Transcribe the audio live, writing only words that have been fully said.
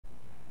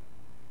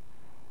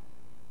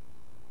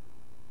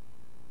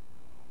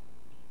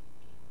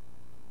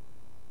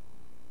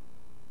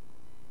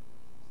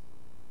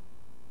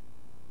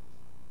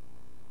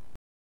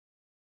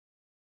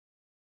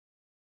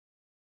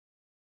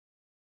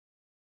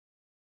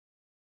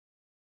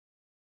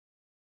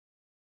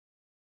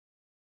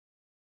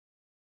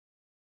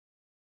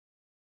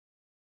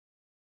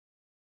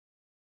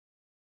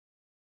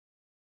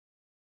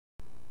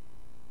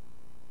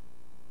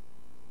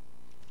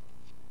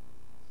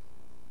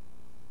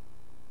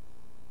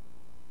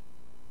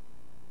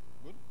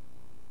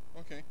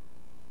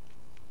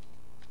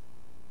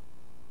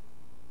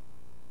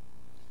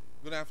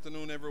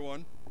afternoon,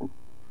 everyone.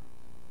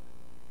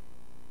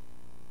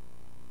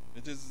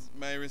 It is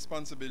my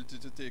responsibility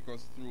to take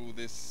us through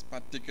this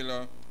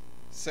particular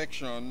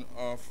section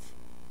of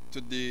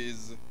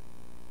today's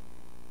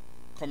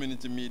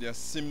Community Media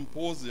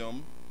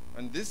Symposium,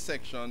 and this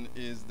section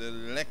is the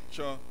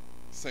lecture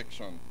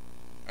section.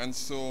 And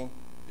so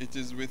it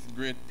is with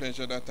great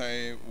pleasure that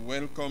I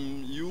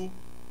welcome you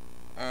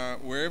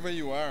wherever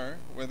you are,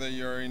 whether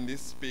you're in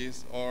this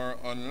space or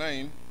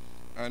online,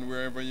 and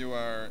wherever you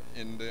are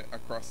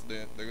across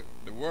the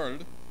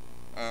world.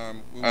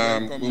 We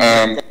welcome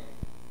you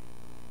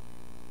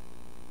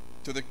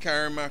to the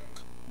CARIMAC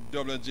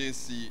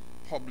WJC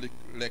Public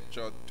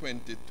Lecture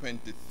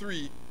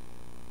 2023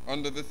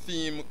 under the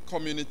theme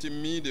Community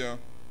Media,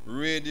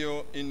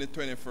 Radio in the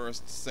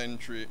 21st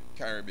Century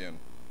Caribbean.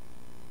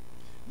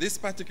 This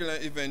particular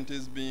event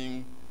is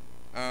being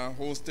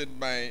hosted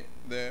by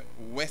the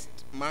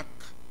WestMac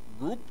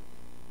Group,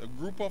 a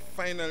group of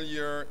final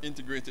year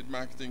integrated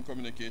marketing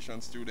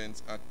communication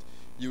students at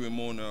UWI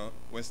Mona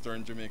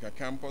Western Jamaica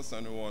campus,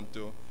 and we want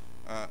to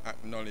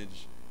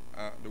acknowledge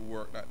the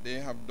work that they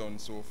have done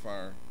so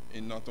far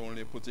in not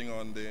only putting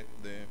on the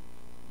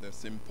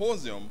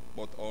symposium,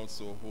 but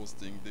also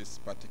hosting this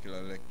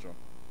particular lecture.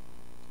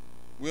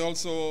 We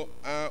also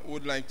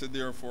would like to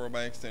therefore,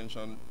 by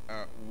extension,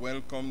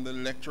 welcome the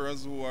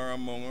lecturers who are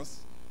among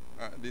us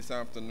this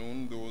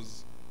afternoon,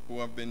 those who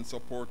have been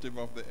supportive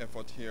of the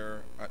effort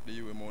here at the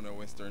UWI Mona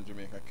Western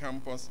Jamaica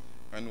campus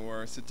and who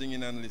are sitting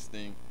in and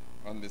listening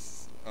on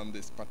this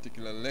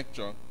particular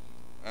lecture.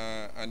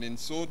 And in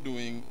so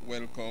doing,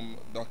 welcome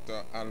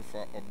Dr.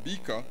 Alpha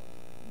Obika,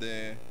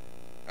 the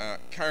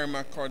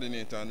CARIMAC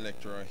coordinator and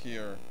lecturer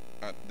here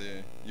at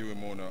the UWI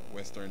Mona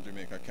Western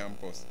Jamaica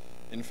campus.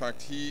 In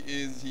fact,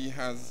 he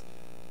has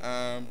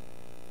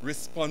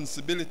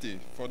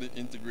responsibility for the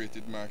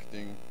integrated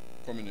marketing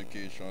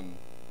communication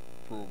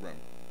program.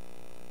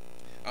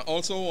 I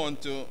also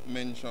want to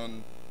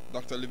mention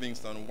Dr.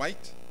 Livingston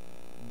White,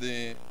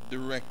 the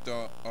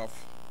director of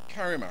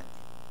CARIMAC,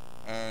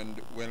 and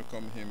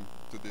welcome him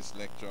to this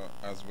lecture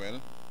as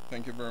well.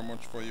 Thank you very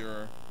much for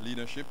your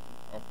leadership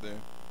of the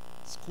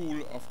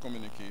School of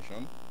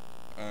Communication,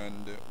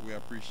 and we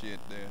appreciate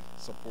the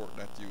support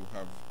that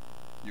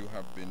you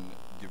have been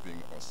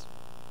giving us.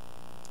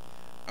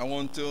 I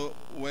want to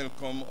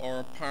welcome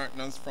our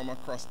partners from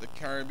across the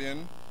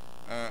Caribbean,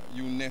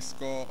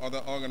 UNESCO,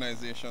 other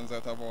organizations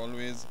that have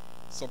always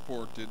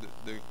supported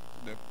the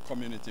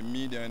community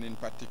media, and in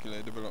particular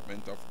the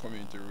development of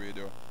community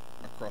radio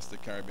across the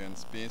Caribbean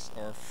space.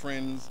 Our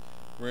friends,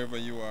 wherever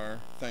you are,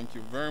 thank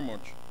you very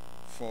much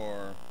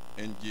for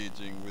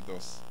engaging with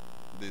us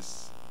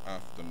this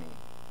afternoon.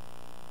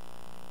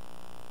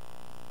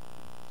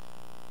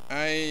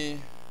 I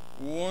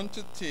want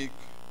to take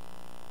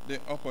the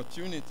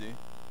opportunity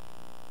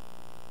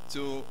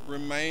to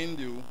remind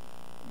you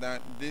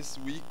that this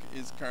week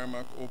is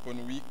CARIMAC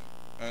Open Week,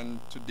 and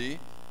today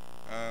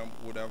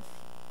would have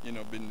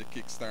been the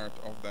kickstart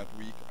of that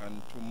week,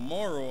 and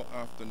tomorrow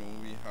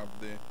afternoon we have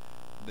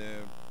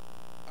the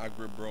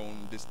Agri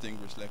Brown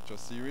Distinguished Lecture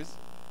Series,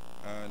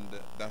 and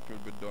that will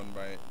be done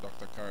by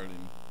Dr.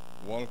 Caroline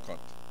Walcott.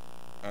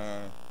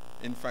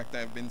 In fact,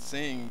 I've been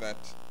saying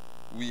that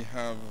we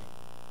have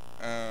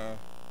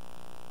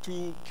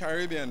two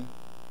Caribbean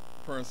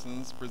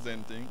persons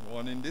presenting,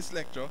 one in this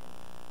lecture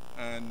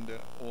and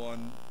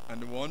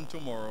one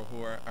tomorrow,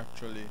 who are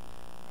actually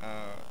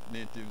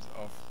natives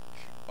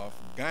of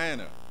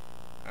Guyana.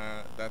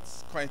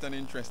 That's quite an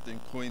interesting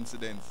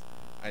coincidence,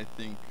 I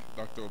think,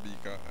 Dr.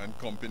 Obika and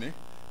company,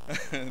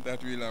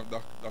 that we'll have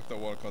Dr.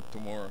 Walcott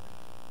tomorrow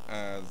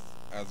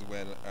as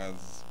well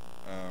as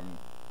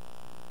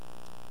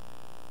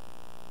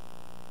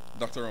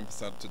Dr.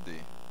 Rampasad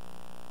today.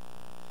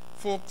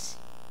 Folks,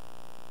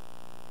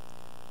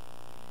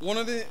 one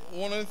of the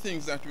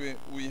things that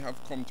we have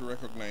come to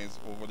recognize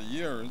over the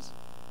years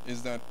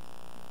is that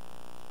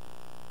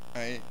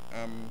I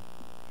am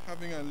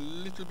having a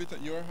little bit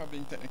you're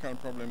having technical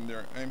problem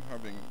there. I'm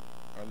having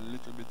a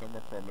little bit of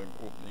a problem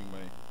opening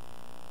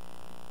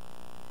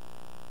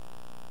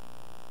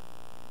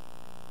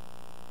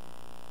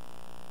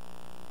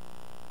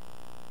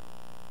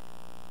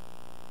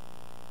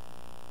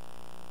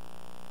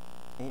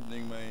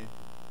my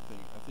thing.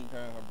 I think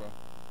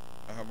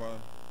I have a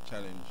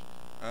challenge.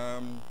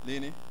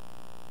 Lenny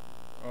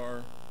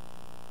or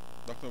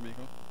Dr.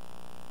 Obika,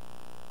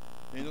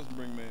 can you just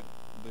bring me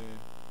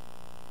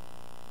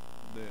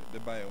the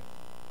bio,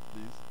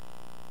 please?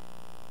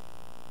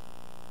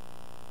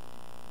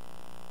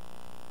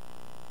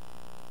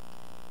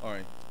 All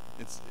right,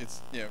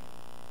 it's yeah.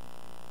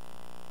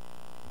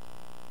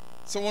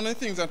 So one of the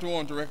things that we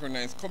want to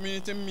recognize,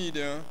 community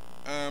media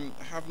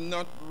have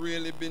not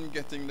really been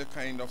getting the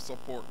kind of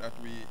support that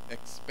we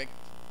expect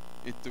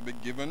it to be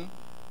given.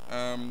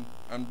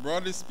 And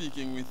broadly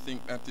speaking, we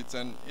think that it's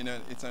an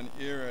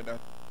area that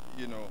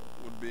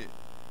would be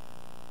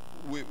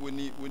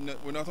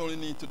we not only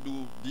need to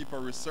do deeper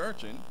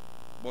researching,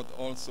 but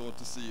also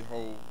to see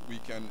how we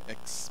can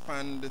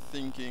expand the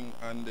thinking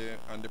and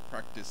the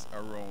practice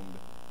around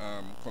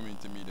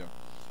community media.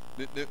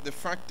 the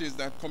fact is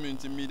that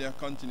community media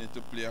continue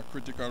to play a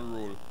critical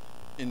role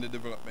in the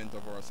development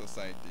of our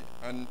society.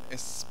 And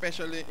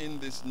especially in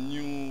this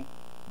new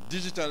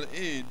digital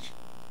age,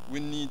 we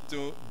need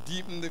to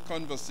deepen the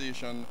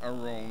conversation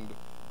around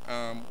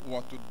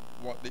what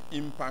the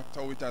impact,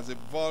 how it has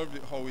evolved,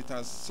 how it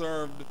has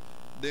served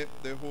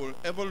the whole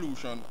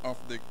evolution of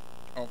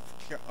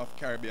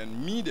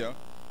Caribbean media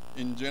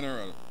in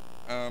general,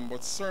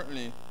 but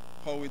certainly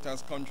how it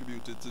has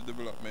contributed to the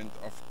development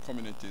of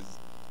communities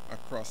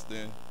across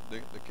the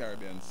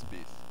Caribbean space.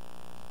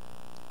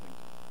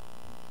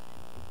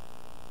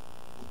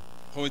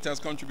 How it has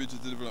contributed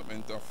to the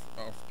development of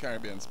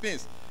Caribbean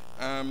space.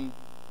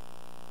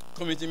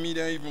 Community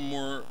media even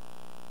more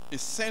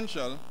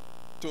essential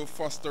to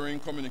fostering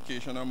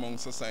communication among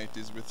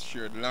societies with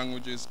shared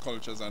languages,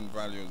 cultures, and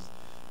values.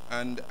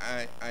 And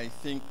I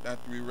think that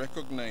we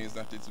recognize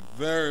that it's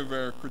very,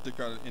 very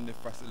critical in the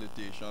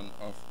facilitation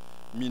of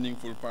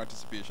meaningful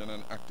participation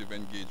and active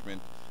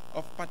engagement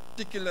of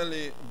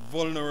particularly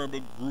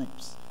vulnerable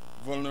groups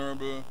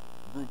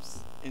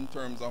in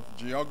terms of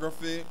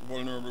geography,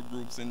 vulnerable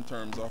groups in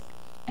terms of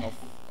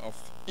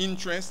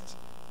interest.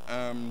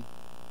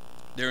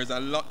 There is a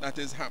lot that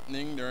is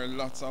happening. There are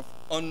lots of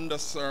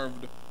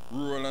underserved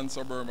rural and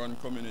suburban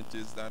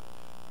communities that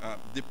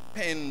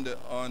depend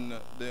on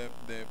the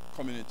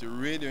community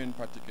radio in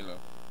particular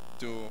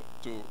to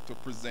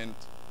present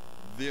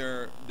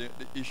the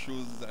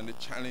issues and the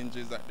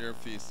challenges that they're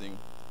facing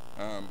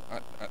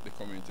at the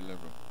community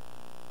level.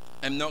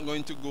 I'm not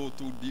going to go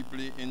too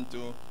deeply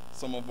into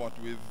some of what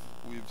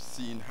we've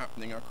seen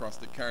happening across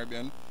the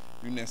Caribbean.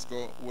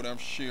 UNESCO would have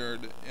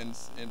shared in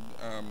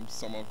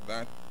some of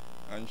that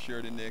and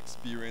shared in the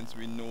experience.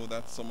 We know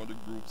that some of the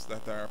groups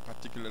that are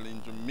particularly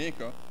in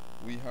Jamaica,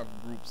 we have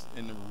groups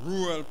in the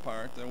rural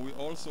part, and we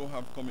also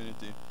have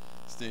community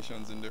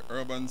stations in the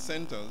urban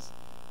centers,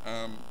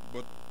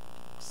 but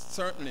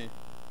certainly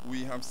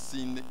we have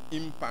seen the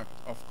impact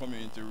of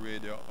community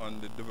radio on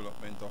the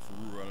development of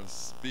rural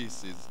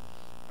spaces.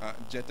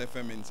 Jet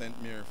FM in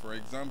St. Mary, for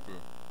example,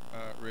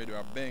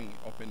 Radio Abeng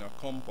up in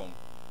Akompong,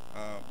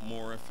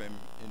 More FM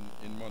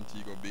in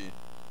Montego Bay,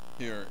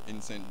 here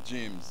in St.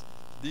 James.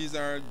 These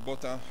are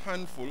but a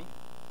handful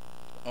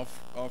of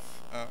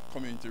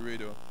community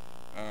radio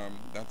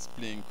that's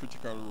playing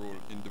critical role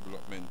in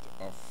development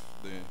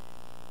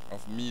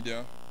of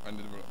media and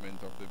the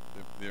development of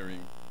the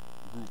varying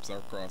groups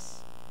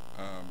across,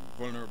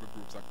 vulnerable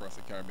groups across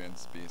the Caribbean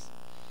space.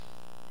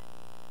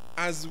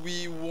 As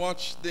we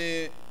watch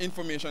the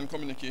information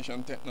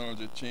communication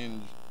technology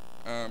changes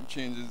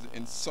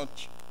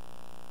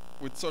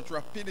with such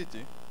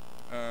rapidity,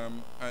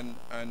 and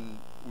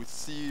we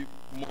see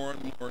more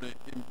and more the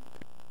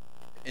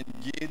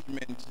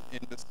engagement in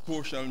the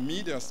social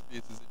media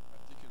spaces in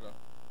particular,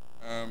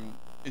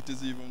 it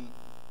is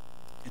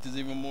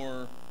even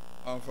more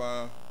of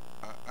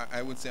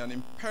I would say an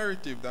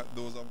imperative that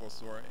those of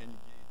us who are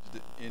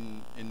engaged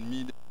in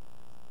media,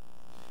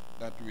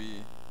 that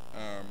we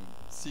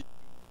seek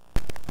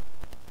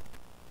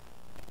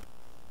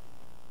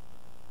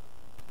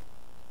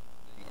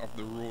of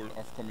the role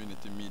of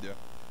community media,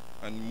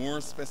 and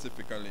more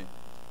specifically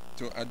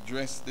to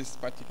address this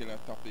particular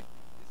topic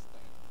this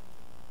time,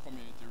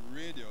 community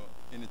radio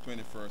in the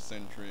 21st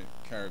century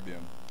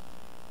Caribbean.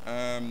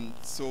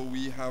 So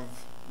we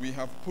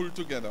have pulled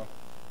together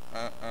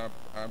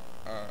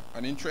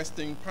an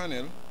interesting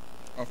panel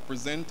of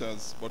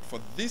presenters, but for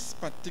this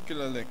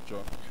particular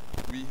lecture,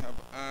 we have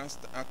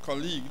asked a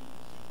colleague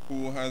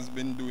who has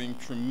been doing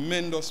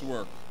tremendous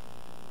work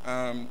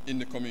in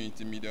the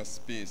community media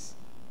space.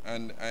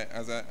 And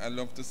as I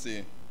love to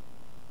say,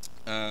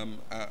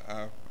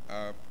 a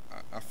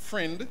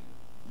friend,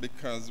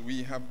 because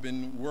we have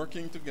been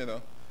working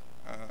together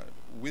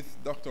with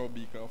Dr.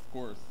 Obika, of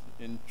course,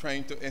 in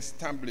trying to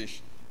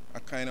establish a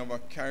kind of a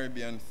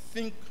Caribbean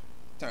think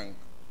tank,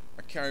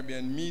 a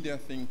Caribbean media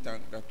think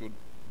tank that would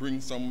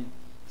bring some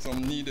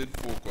needed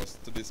focus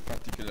to this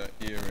particular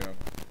area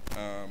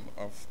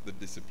of the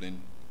discipline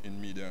in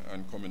media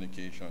and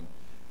communication.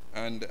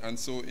 And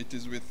so it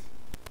is with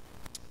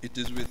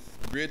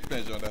great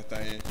pleasure that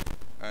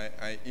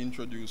I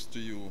introduce to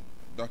you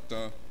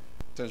Dr.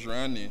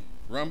 Tejrani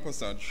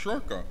Rampersad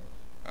Shorka,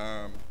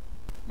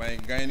 my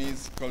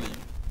Guyanese colleague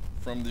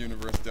from the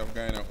University of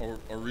Guyana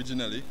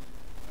originally,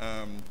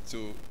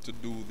 to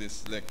do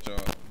this lecture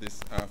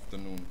this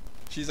afternoon.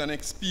 She's an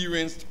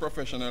experienced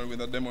professional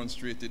with a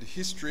demonstrated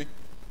history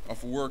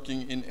of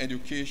working in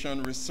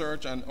education,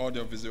 research, and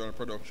audiovisual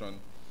production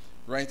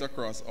right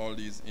across all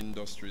these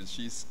industries.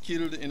 She's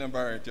skilled in a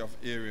variety of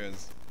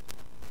areas,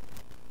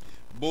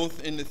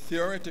 both in the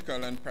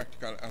theoretical and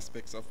practical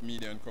aspects of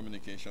media and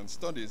communication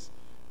studies,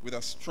 with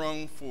a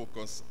strong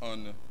focus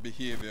on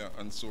behavior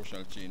and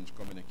social change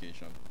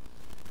communication.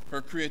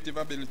 Her creative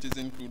abilities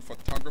include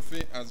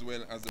photography as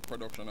well as the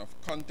production of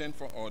content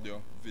for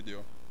audio,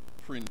 video,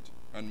 print,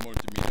 and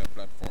multimedia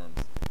platforms.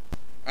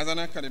 As an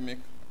academic,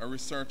 a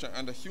researcher,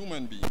 and a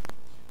human being,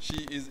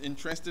 she is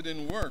interested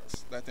in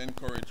works that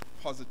encourage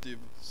positive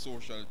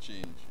social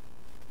change.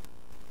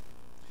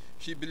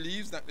 She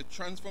believes that the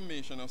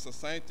transformation of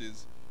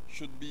societies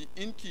should be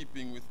in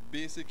keeping with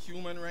basic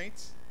human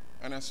rights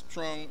and a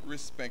strong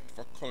respect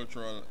for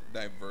cultural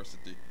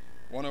diversity.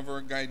 One of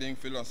her guiding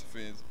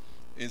philosophies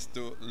is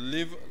to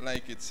live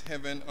like it's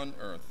heaven on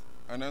earth,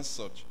 and as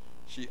such,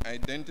 she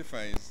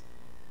identifies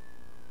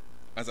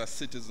as a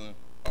citizen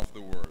of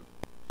the world.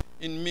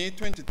 In May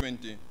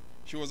 2020,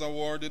 she was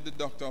awarded the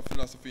Doctor of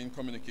Philosophy in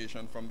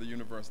Communication from the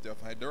University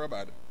of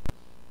Hyderabad,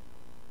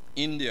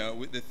 India,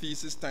 with the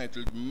thesis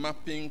titled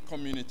Mapping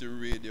Community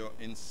Radio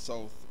in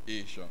South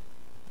Asia,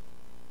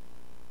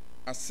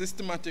 a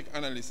systematic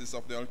analysis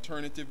of the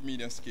alternative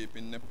mediascape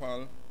in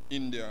Nepal,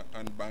 India,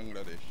 and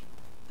Bangladesh.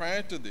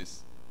 Prior to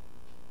this,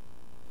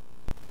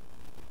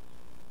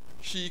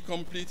 she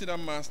completed a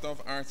Master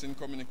of Arts in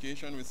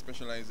Communication with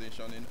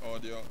specialization in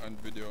audio and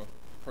video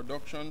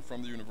production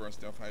from the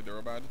University of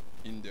Hyderabad,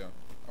 India,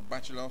 a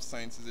Bachelor of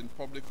Sciences in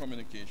Public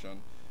Communication,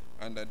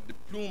 and a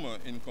Diploma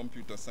in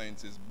Computer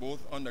Sciences, both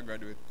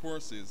undergraduate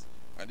courses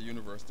at the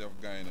University of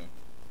Guyana.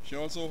 She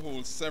also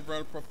holds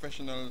several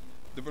professional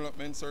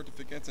development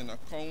certificates in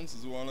accounts,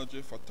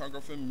 zoology,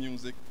 photography,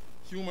 music,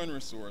 human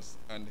resource,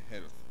 and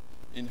health.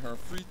 In her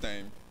free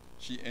time,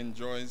 she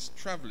enjoys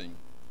traveling,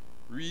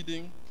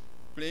 reading,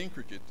 playing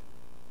cricket,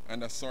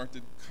 and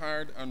assorted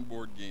card and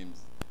board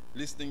games,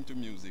 listening to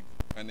music,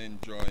 and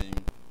enjoying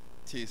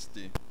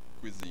tasty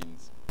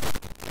cuisines.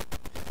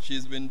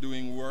 She's been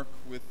doing work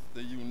with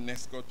the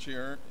UNESCO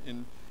chair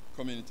in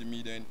community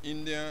media in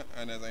India,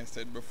 and as I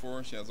said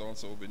before, she has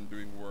also been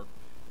doing work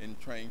in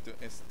trying to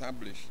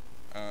establish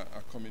a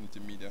community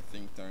media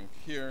think tank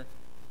here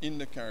in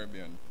the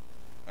Caribbean.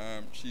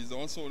 She's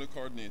also the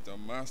coordinator,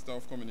 Master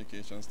of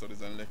Communication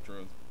Studies and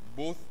lecturer,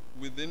 both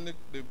within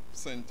the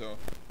Center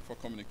for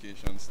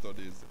Communication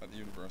Studies at the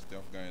University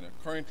of Guyana.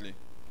 Currently,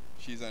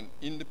 she's an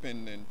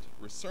independent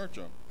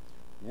researcher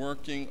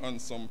working on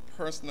some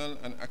personal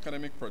and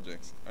academic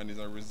projects and is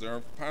a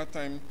reserved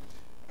part-time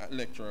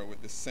lecturer with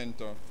the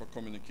Center for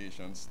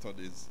Communication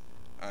Studies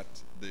at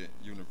the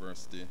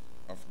University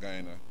of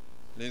Guyana.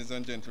 Ladies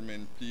and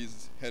gentlemen,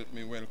 please help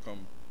me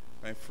welcome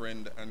my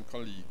friend and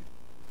colleague,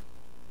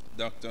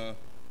 Dr.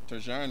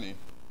 Tajani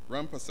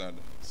Rampasad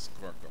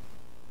Skorka.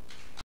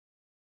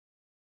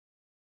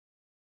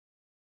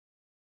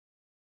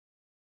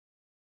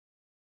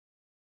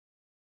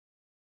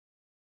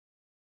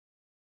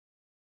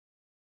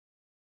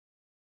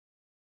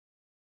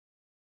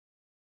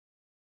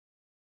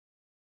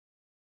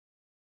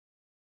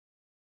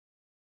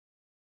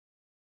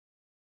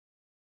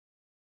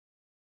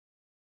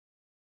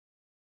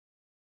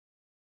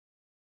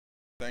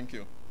 Thank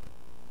you.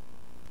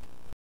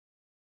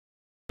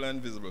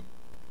 And visible.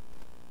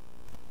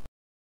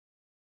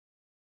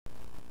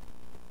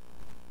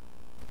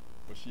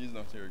 But she's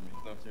not hearing me.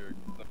 Not hearing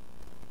me.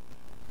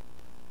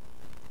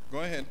 Go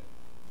ahead.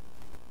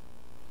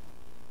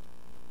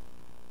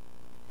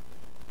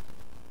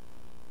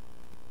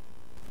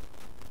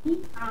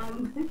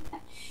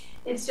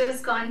 It's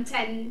just gone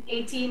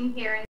 10:18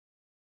 here.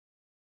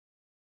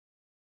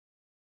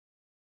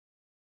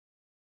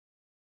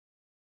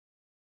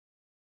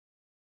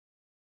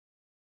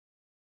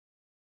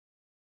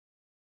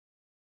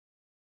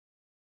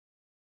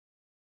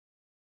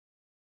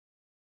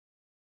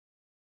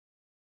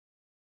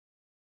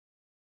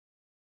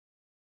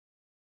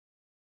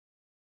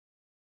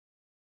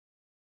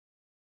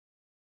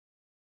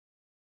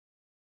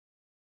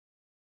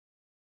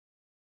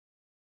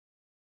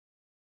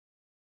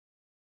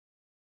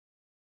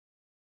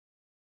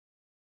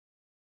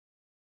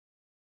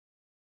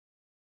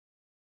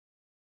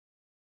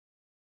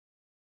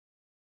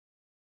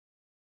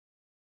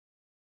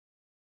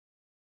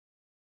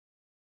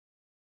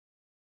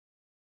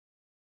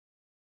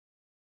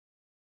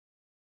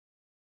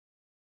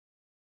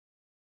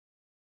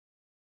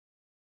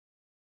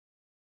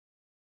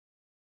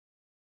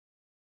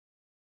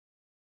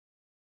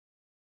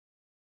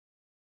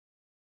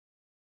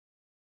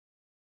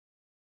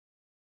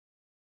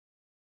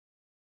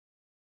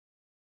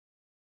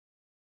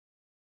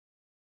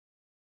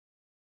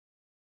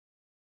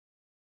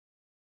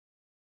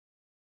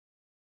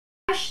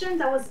 Question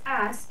that was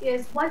asked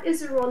is, what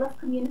is the role of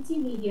community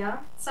media?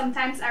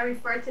 Sometimes I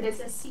refer to this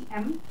as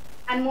CM,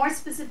 and more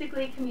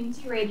specifically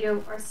community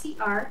radio or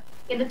CR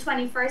in the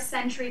 21st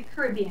century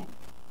Caribbean.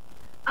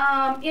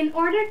 In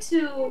order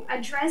to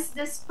address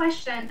this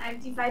question,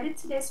 I've divided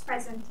today's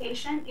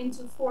presentation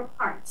into 4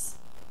 parts.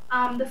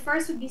 The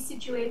first would be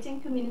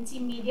situating community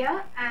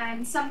media,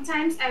 and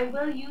sometimes I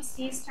will use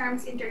these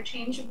terms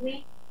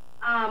interchangeably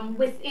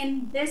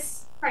within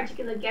this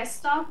particular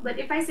guest talk, but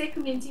if I say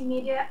community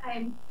media,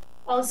 I'm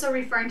also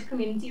referring to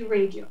community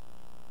radio.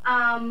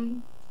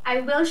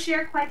 I will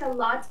share quite a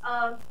lot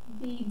of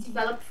the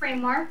developed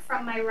framework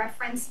from my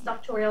reference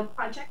doctoral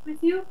project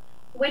with you,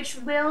 which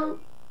will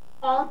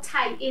all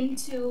tie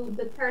into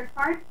the third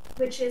part,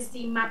 which is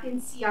the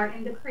mapping CR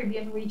in the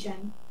Caribbean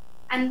region.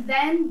 And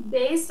then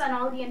based on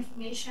all the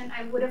information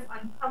I would have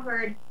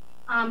uncovered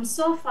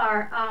so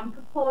far,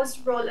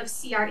 proposed role of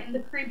CR in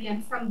the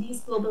Caribbean from these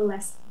global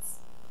lessons.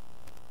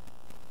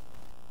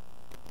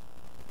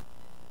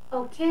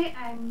 Okay,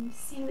 I'm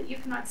seeing that you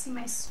cannot see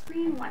my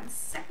screen. 1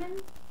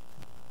 second.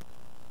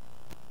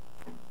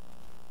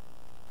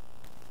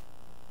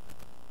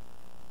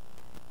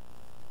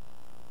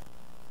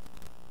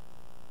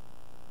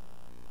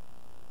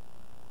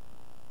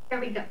 There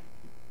we go.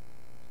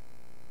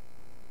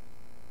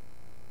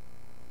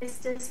 Is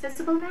this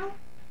visible now?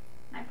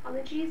 My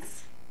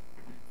apologies.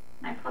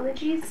 My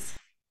apologies.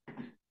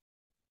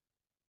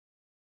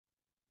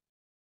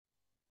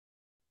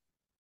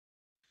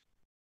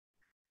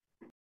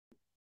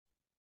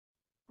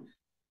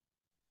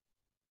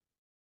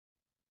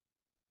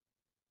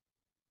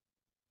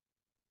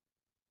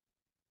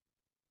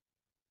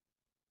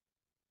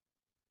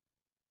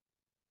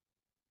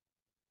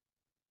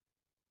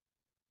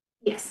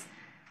 Yes.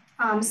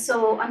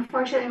 So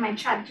unfortunately, my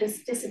chat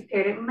just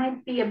disappeared. It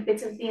might be a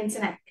bit of the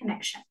internet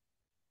connection.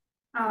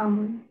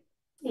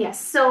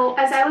 Yes, so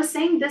as I was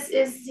saying, this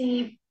is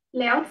the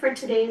layout for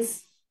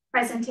today's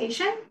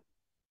presentation.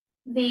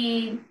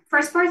 The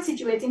first part,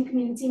 situating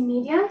community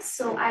media.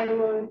 So I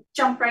will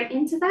jump right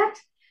into that.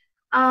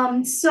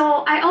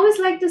 So I always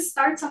like to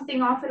start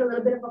something off with a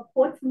little bit of a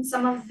quote from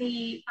some of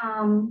the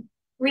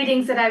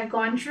readings that I've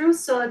gone through.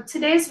 So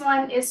today's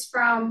one is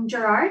from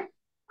Gerard.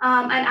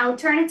 An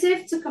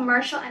alternative to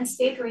commercial and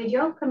state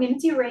radio,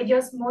 community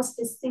radio's most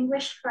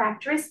distinguished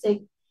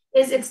characteristic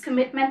is its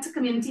commitment to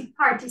community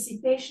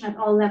participation at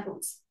all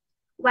levels.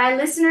 While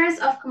listeners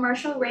of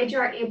commercial radio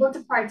are able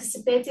to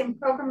participate in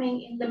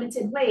programming in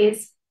limited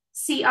ways,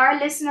 CR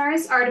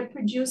listeners are the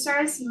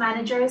producers,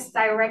 managers,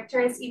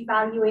 directors,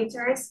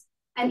 evaluators,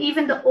 and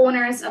even the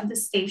owners of the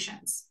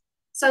stations.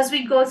 So as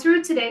we go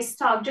through today's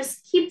talk,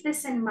 just keep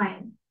this in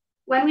mind.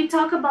 When we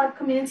talk about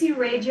community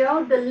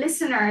radio, the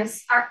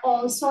listeners are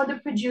also the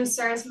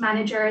producers,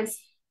 managers.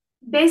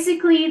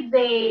 Basically,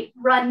 they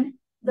run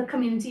the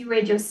community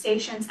radio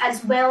stations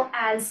as well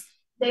as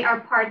they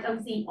are part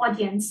of the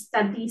audience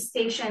that these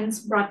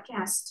stations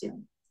broadcast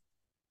to.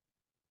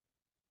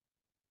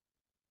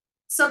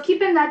 So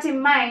keeping that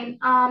in mind,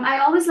 I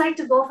always like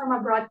to go from a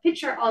broad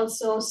picture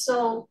also.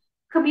 So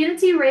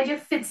community radio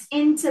fits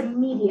into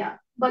media,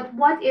 but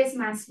what is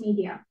mass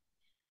media?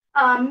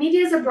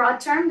 Media is a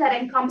broad term that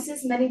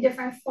encompasses many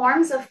different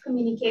forms of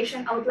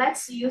communication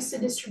outlets used to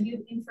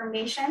distribute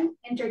information,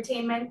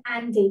 entertainment,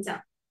 and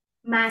data.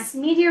 Mass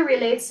media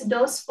relates to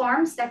those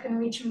forms that can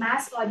reach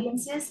mass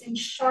audiences in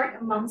short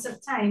amounts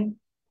of time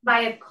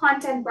via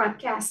content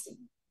broadcasting.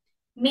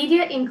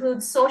 Media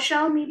includes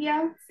social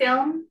media,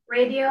 film,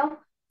 radio,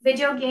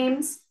 video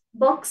games,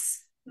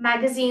 books,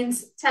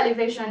 magazines,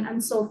 television,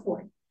 and so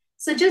forth.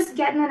 So just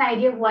getting an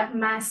idea of what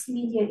mass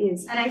media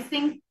is. And I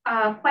think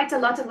quite a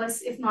lot of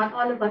us, if not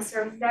all of us,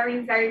 are very,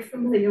 very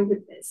familiar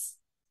with this.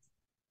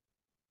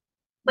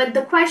 But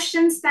the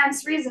question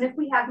stands to reason, if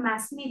we have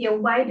mass media,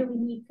 why do we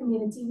need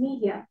community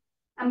media?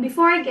 And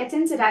before I get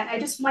into that, I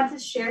just want to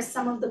share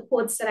some of the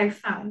quotes that I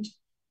found.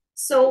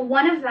 So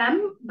one of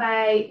them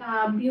by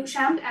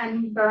Beauchamp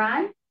and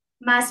Baran,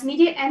 mass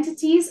media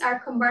entities are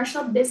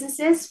commercial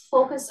businesses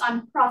focused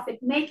on profit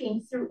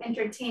making through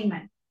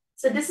entertainment.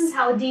 So this is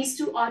how these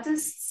two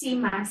authors see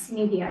mass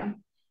media.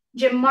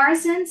 Jim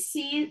Morrison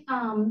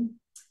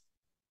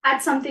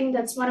adds something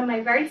that's one of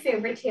my very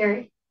favorite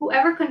here.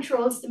 Whoever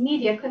controls the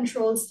media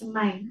controls the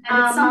mind.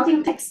 And it's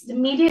something like the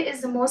media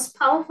is the most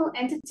powerful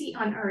entity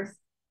on earth.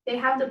 They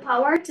have the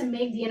power to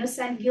make the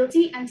innocent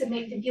guilty and to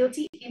make the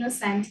guilty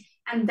innocent.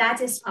 And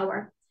that is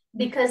power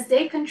because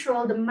they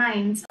control the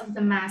minds of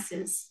the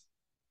masses.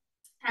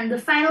 And the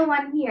final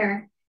one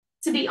here,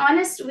 to be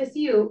honest with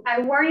you,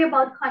 I worry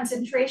about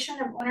concentration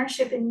of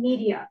ownership in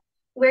media,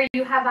 where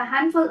you have a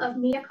handful of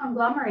media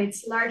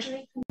conglomerates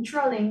largely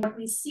controlling what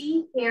we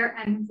see, hear,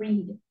 and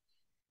read.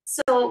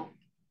 So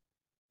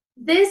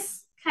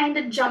this kind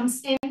of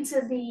jumps into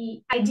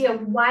the idea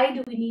of why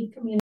do we need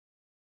community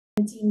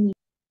media.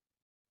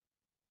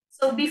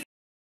 So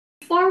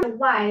before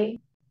why,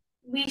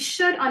 we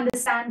should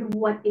understand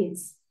what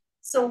is.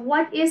 So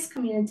what is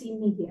community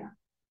media?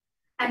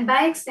 And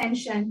by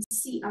extension,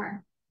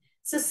 CR.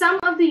 So some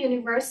of the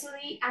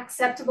universally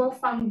acceptable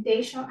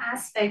foundational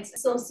aspects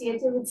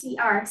associated with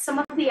CR, some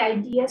of the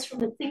ideas from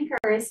the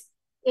thinkers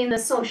in the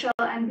social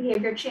and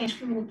behavior change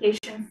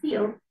communication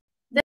field,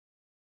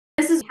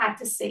 this is what I had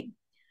to say.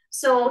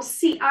 So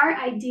CR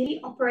ideally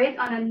operate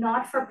on a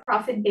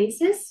not-for-profit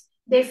basis.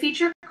 They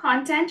feature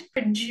content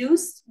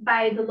produced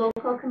by the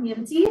local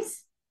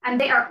communities,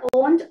 and they are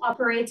owned,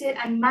 operated,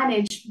 and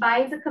managed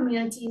by the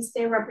communities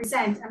they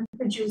represent and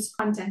produce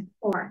content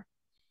for.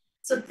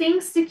 So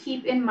things to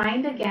keep in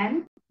mind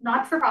again,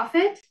 not for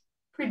profit,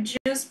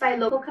 produced by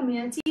local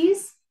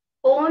communities,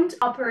 owned,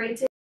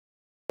 operated,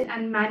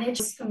 and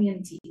managed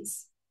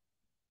communities.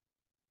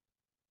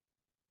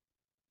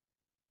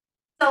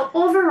 So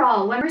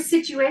overall, when we're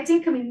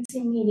situating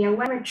community media,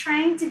 when we're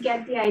trying to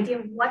get the idea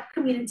of what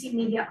community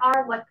media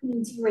are, what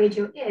community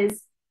radio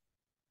is,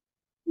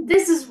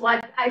 this is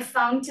what I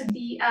found to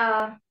be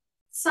a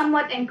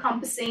somewhat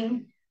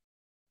encompassing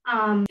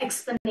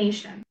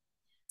explanation.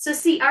 So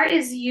CR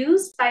is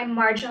used by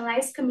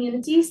marginalized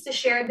communities to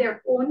share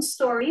their own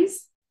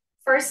stories,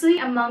 Firstly,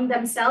 among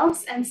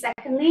themselves, and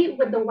secondly,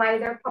 with the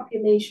wider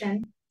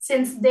population,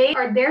 since they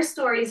or their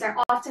stories are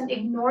often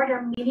ignored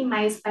or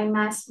minimized by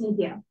mass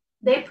media.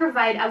 They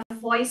provide a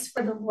voice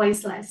for the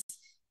voiceless.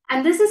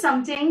 And this is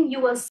something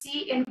you will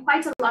see in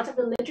quite a lot of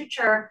the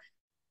literature.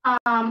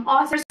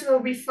 Authors will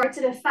refer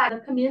to the fact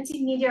that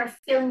community media are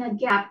filling a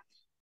gap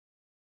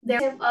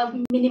of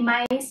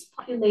minimized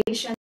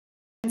populations,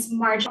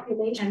 marginal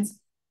populations,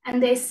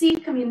 and they see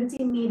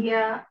community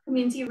media,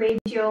 community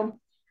radio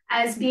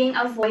as being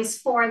a voice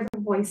for the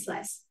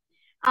voiceless.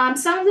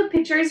 Some of the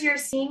pictures you're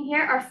seeing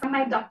here are from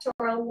my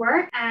doctoral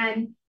work,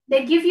 and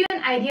they give you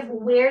an idea of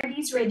where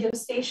these radio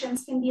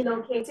stations can be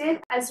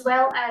located, as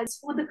well as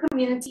who the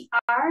community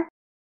are.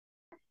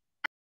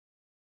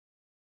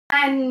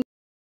 And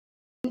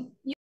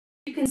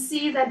you can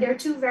see that their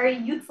two very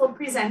youthful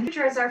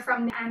presenters are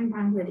from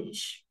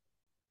Bangladesh.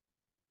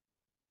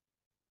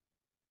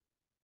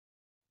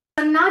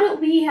 So now that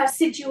we have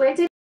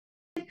situated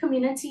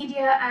community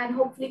media and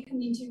hopefully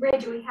community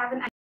radio, we have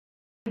an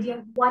idea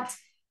of what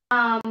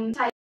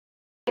types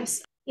of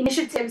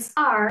initiatives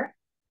are.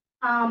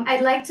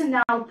 I'd like to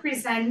now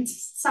present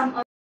some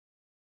of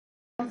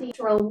the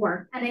doctoral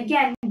work. And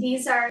again,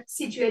 these are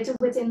situated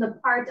within the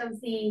part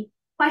of the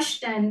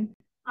question,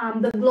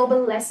 the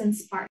global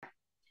lessons part.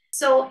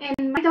 So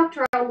in my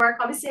doctoral work,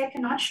 obviously I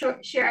cannot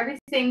share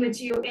everything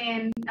with you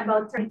in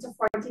about 30 to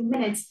 40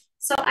 minutes.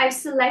 So I've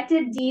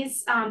selected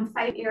these 5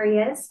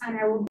 areas and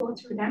I will go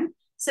through them.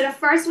 So the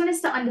first one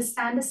is to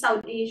understand the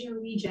South Asia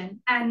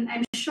region. And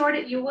I'm sure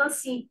that you will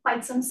see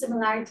quite some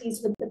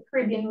similarities with the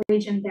Caribbean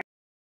region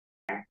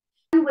there.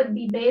 One would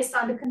be based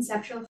on the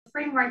conceptual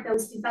framework that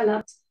was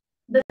developed.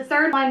 The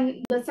third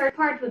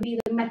part would be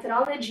the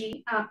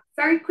methodology,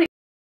 very quick.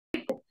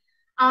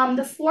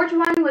 The fourth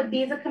one would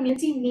be the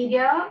community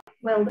media,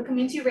 the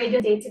community radio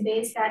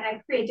database that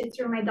I created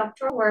through my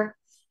doctoral work.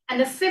 And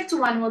the fifth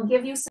one will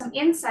give you some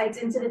insights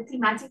into the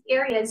thematic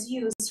areas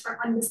used for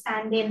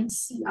understanding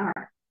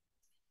CR.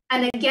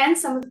 And again,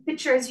 some of the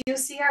pictures you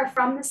see are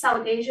from the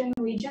South Asian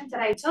region that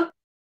I took.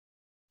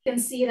 You can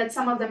see that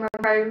some of them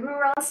are very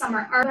rural, some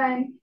are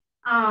urban.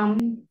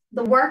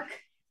 The work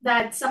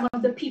that some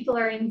of the people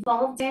are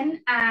involved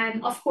in,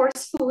 and of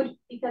course food,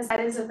 because that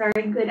is a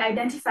very good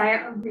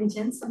identifier of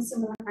regions, some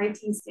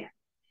similarities there.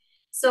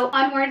 So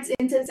onwards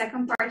into the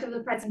second part of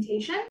the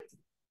presentation.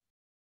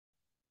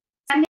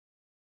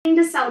 In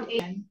the South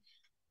Asian.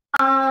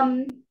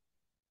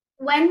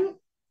 When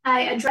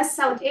I addressed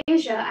South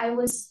Asia, I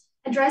was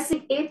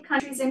addressing 8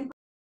 countries in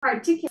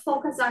particular,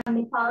 focus on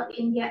Nepal,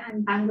 India,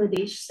 and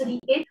Bangladesh. So the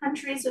 8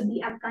 countries would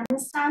be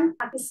Afghanistan,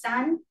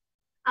 Pakistan,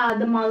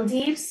 the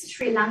Maldives,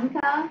 Sri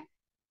Lanka,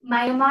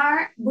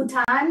 Myanmar,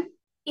 Bhutan,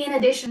 in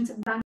addition to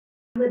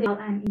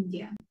Bangladesh and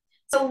India.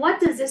 So what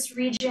does this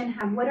region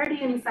have? What are the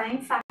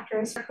unifying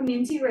factors for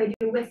community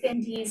radio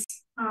within these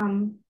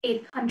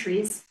 8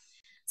 countries?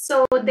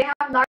 So they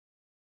have large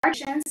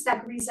regions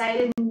that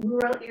reside in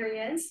rural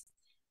areas.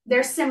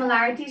 There's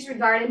similarities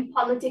regarding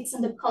politics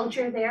and the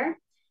culture there.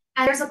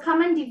 And there's a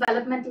common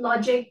development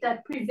logic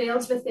that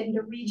prevails within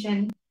the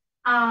region,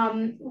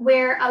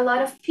 where a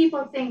lot of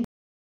people think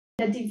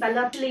that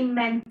development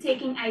meant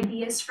taking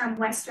ideas from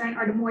Western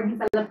or the more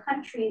developed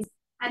countries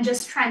and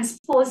just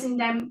transposing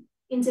them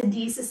into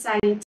these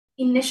societies.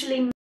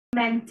 Initially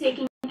meant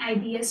taking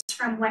ideas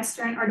from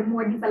Western or the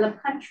more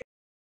developed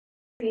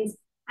countries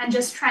and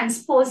just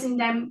transposing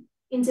them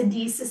into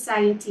these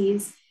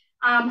societies.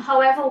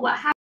 However, what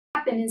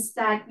happened is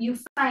that you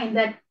find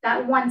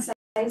that one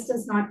size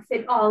does not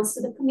fit all.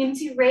 So the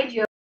community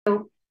radio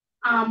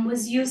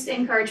was used to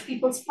encourage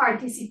people's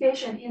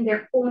participation in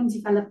their own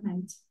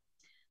development.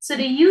 So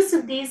the use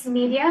of these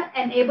media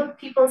enabled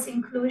people's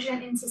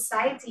inclusion in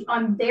society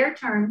on their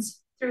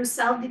terms through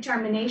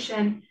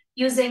self-determination,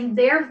 using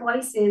their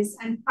voices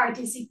and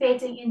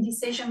participating in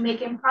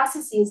decision-making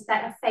processes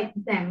that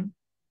affect them.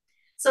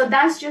 So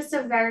that's just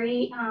a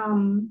very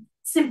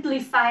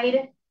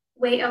simplified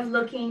way of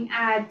looking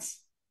at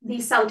the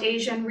South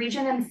Asian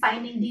region and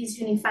finding these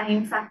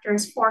unifying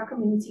factors for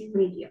community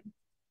radio.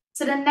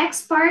 So the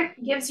next part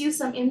gives you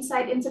some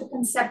insight into the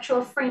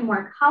conceptual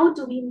framework. How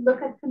do we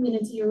look at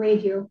community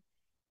radio?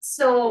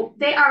 So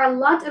there are a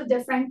lot of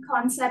different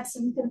concepts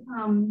and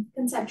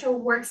conceptual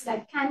works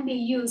that can be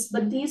used,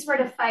 but these were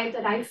the 5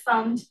 that I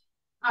found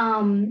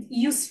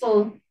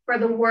useful for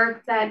the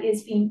work that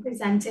is being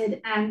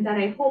presented and that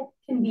I hope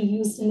can be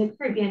used in the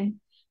Caribbean.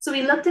 So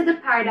we looked at the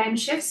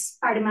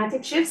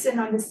paradigmatic shifts in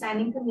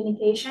understanding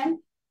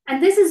communication.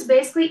 And this is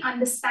basically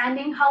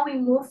understanding how we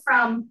move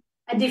from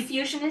a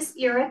diffusionist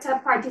era to a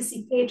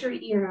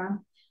participatory era.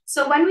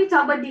 So when we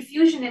talk about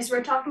diffusionist,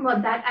 we're talking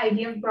about that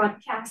idea of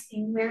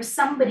broadcasting, where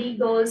somebody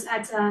goes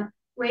at a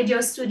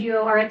radio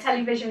studio or a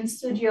television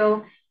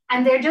studio,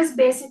 and they're just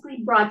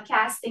basically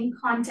broadcasting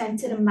content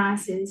to the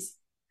masses.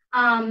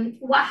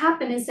 What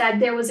happened is that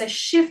there was a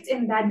shift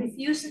in that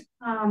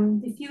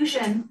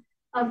diffusion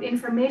of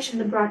information,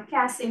 the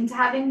broadcasting, to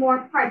having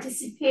more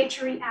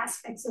participatory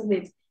aspects of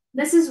it.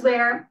 This is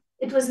where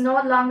it was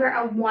no longer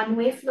a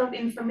one-way flow of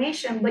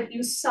information, but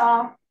you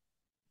saw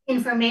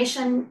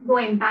information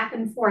going back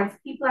and forth.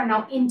 People are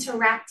now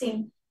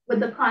interacting with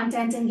the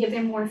content and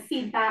giving more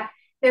feedback.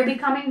 They're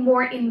becoming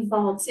more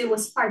involved. So it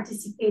was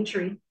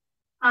participatory.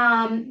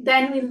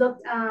 Then we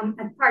looked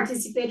at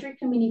participatory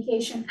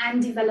communication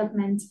and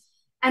development.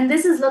 And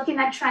this is looking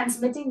at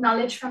transmitting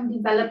knowledge from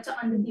developed to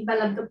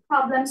underdeveloped, the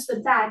problems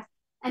with that,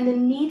 and the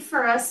need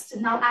for us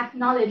to now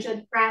acknowledge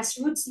that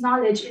grassroots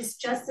knowledge is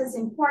just as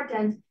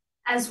important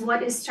as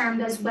what is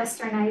termed as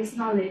westernized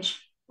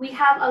knowledge. We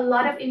have a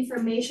lot of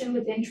information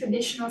within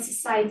traditional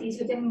societies,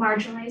 within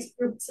marginalized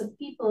groups of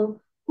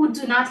people who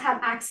do not have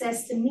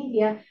access to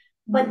media,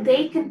 but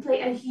they can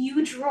play a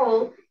huge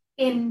role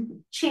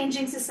in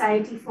changing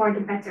society for the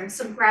better.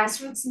 So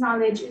grassroots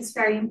knowledge is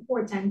very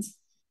important.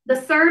 The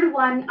third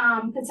one,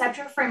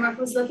 conceptual framework,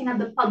 was looking at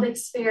the public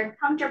sphere,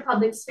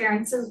 counter-public sphere,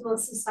 and civil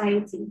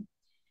society.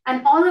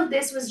 And all of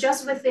this was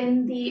just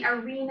within the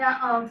arena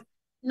of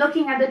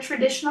looking at the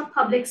traditional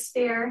public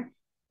sphere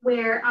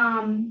where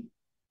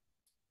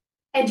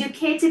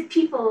educated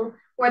people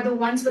were the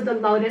ones with the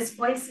loudest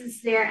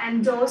voices there,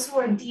 and those who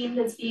are deemed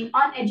as being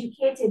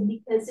uneducated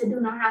because they do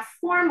not have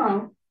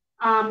formal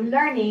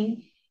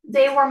learning,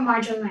 they were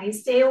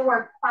marginalized, they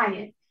were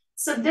quiet.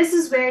 So this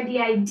is where the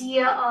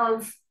idea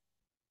of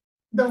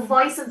the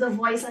voice of the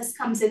voiceless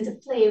comes into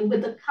play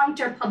with the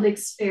counter public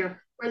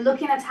sphere. We're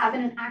looking at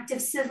having an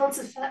active civil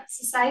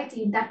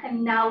society that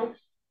can now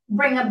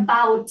bring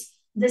about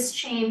this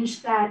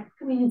change that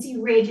community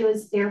radio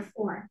is there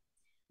for.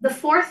 The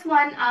fourth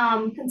one,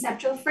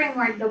 conceptual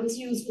framework that was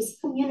used was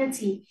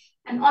community.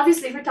 And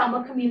obviously we're talking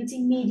about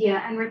community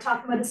media and we're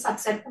talking about a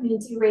subset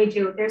community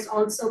radio. There's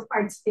also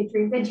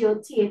participatory video,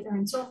 theater,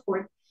 and so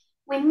forth.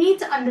 We need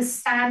to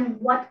understand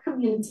what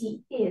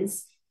community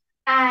is.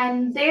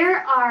 And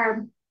there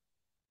are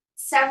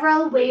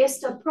several ways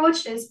to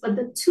approach this, but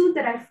the two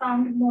that I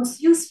found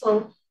most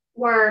useful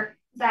were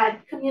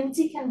that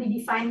community can be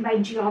defined by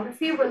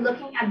geography. We're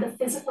looking at the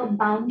physical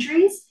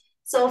boundaries.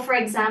 So for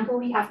example,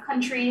 we have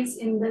countries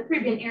in the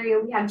Caribbean area,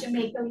 we have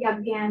Jamaica, we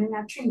have Guyana, we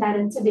have Trinidad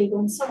and Tobago,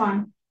 and so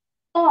on.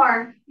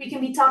 Or we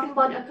can be talking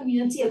about a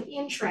community of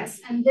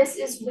interest. And this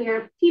is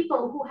where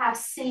people who have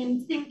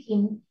same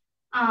thinking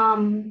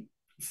form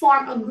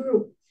a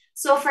group.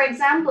 So for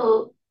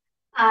example,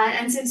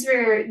 and since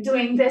we're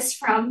doing this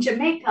from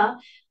Jamaica,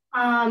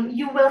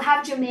 you will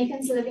have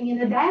Jamaicans living in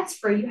the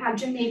diaspora. You have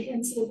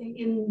Jamaicans living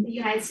in the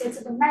United States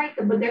of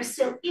America, but they're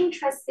still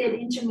interested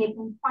in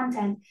Jamaican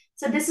content.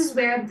 So this is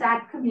where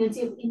that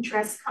community of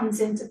interest comes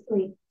into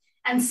play.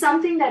 And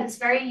something that is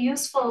very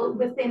useful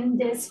within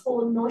this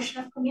whole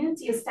notion of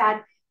community is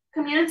that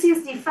community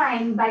is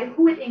defined by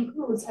who it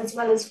includes as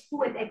well as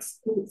who it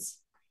excludes.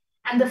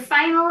 And the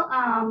final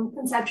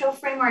conceptual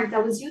framework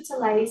that was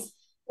utilized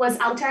was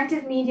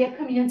alternative media,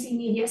 community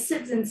media,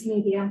 citizens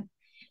media.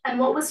 And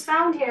what was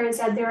found here is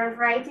that there are a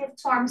variety of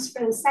terms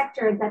for the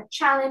sector that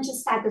challenge the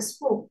status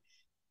quo.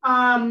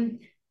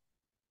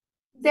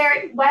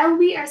 While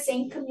we are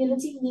saying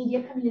community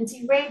media,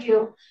 community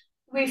radio,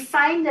 we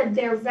find that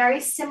they're very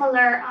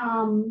similar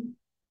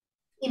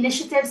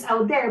initiatives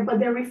out there, but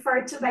they're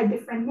referred to by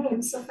different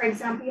names. So for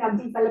example, you have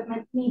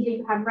development media,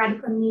 you have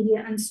radical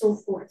media, and so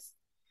forth.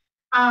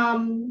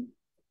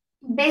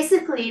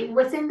 Basically,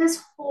 within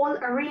this whole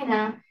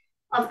arena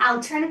of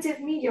alternative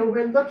media,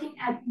 we're looking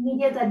at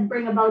media that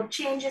bring about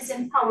changes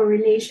in power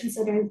relations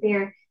that are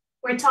there.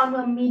 We're talking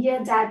about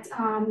media that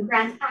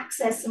grant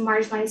access to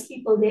marginalized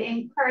people, they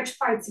encourage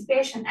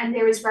participation, and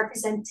there is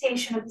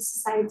representation of the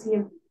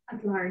society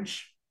at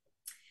large.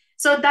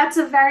 So that's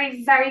a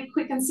very, very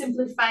quick and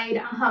simplified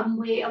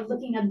way of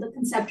looking at the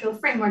conceptual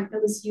framework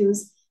that was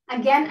used.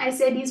 Again, I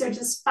say these are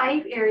just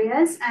 5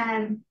 areas,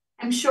 and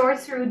I'm sure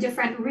through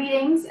different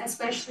readings,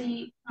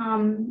 especially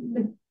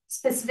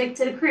specific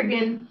to the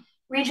Caribbean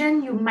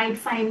region, you might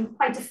find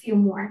quite a few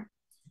more.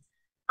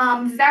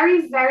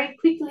 Very, very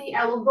quickly,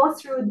 I will go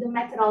through the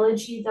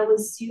methodology that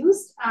was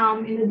used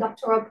in the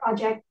doctoral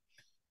project.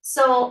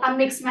 So a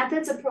mixed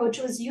methods approach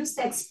was used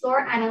to explore,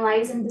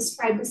 analyze, and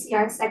describe the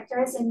CR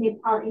sectors in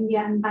Nepal, India,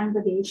 and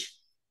Bangladesh.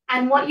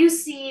 And what you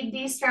see,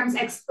 these terms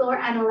explore,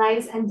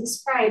 analyze, and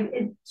describe,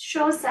 it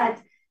shows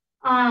that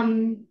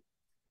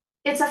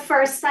it's a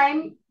first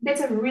time bit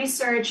of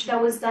research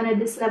that was done at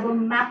this level,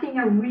 mapping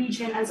a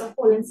region as a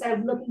whole instead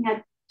of looking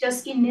at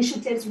just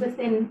initiatives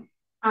within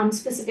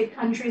specific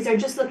countries or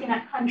just looking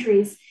at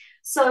countries.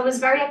 So it was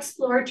very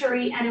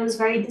exploratory and it was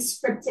very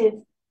descriptive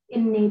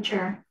in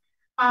nature.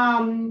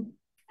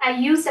 I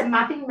used a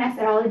mapping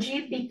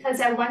methodology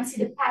because I want to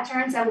see the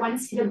patterns, I want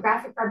to see the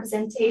graphic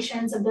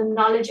representations of the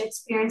knowledge,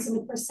 experience, and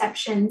the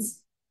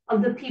perceptions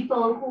of the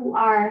people who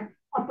are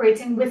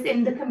operating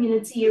within the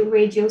community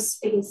radio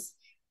space.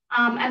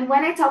 And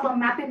when I talk about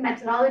mapping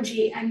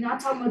methodology, I'm not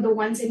talking about the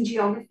ones in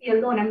geography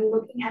alone. I'm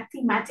looking at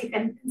thematic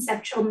and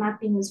conceptual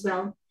mapping as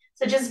well.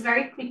 So just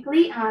very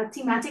quickly,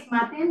 thematic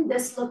mapping,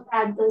 this looked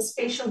at the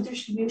spatial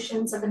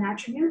distributions of an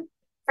attribute.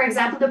 For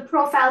example, the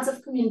profiles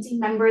of community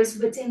members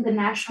within the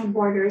national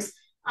borders.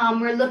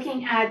 We're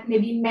looking at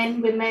maybe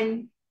men,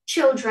 women,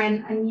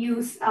 children, and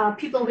youth,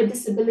 people with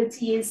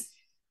disabilities,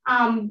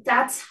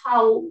 That's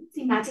how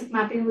thematic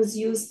mapping was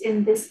used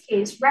in this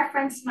case.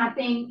 Reference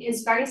mapping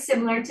is very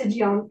similar to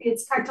geography,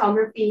 it's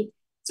cartography.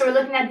 So we're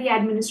looking at the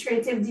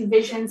administrative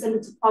divisions and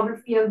the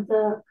topography of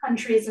the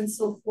countries and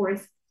so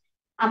forth.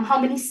 How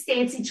many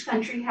states each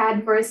country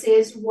had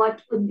versus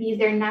what would be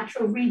their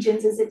natural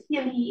regions. Is it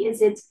hilly?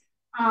 Is it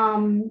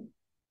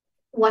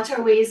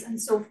waterways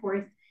and so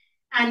forth?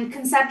 And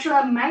conceptual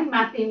and mind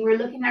mapping, we're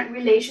looking at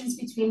relations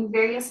between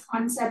various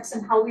concepts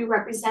and how we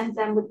represent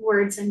them with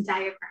words and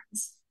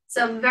diagrams.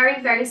 So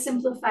very, very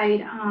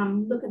simplified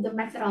look at the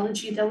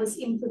methodology that was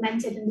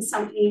implemented in the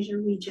South Asia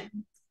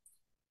region.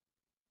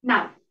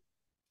 Now,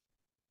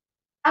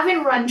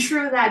 having run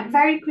through that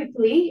very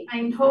quickly,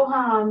 I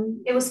know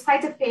it was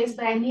quite a pace,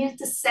 but I needed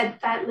to set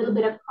that little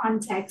bit of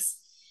context.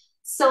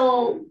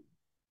 So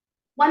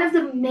one of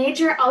the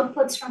major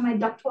outputs from my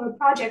doctoral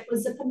project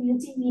was the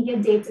community media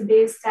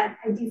database that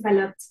I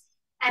developed.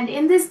 And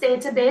in this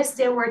database,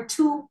 there were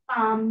two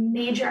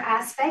major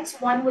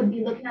aspects. One would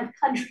be looking at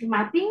country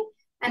mapping,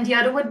 and the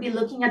other would be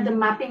looking at the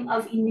mapping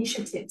of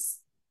initiatives.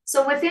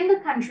 So within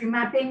the country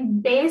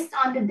mapping, based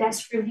on the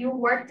desk review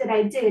work that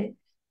I did,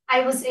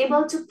 I was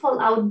able to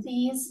pull out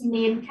these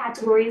main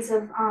categories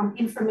of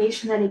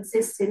information that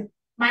existed: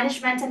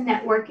 management and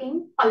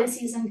networking,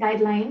 policies and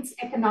guidelines,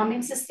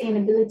 economic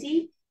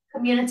sustainability,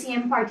 community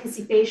and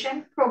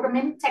participation,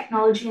 programming,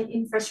 technology, and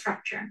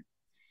infrastructure.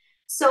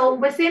 So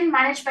within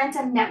management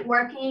and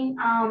networking,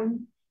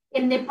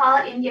 in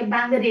Nepal, India,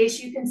 Bangladesh,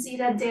 you can see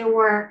that there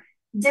were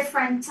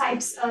different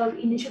types of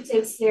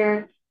initiatives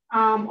there,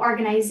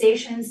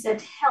 organizations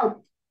that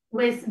helped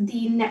with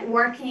the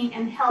networking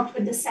and helped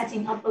with the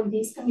setting up of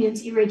these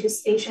community radio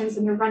stations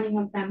and the running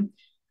of them.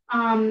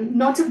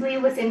 Notably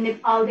within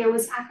Nepal, there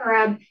was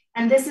Akarab,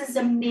 and this is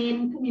the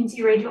main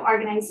community radio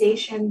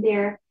organization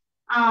there.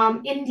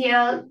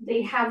 India,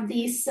 they have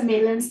these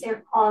Sammelans,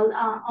 they're called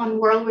on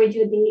World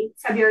Radio Day,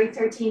 February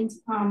 13th,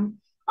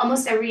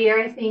 almost every year.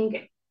 I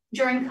think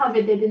during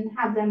COVID, they didn't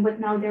have them, but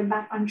now they're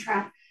back on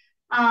track.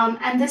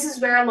 And this is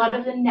where a lot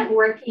of the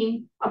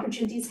networking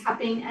opportunities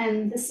happen.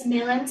 And the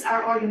Sammelans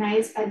are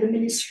organized by the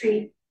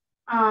Ministry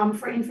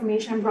for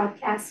Information and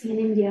Broadcasting in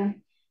India.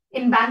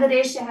 In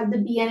Bangladesh, they have the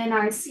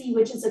BNNRC,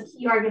 which is a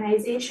key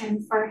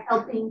organization for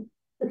helping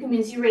the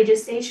community radio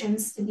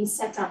stations to be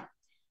set up.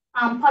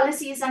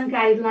 Policies and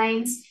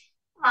guidelines,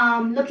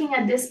 looking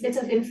at this bit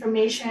of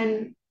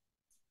information,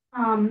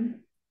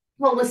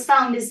 what was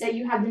found is that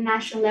you have the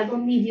national level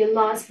media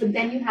laws, but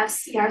then you have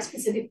CR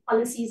specific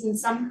policies in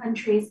some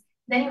countries.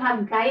 Then you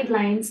have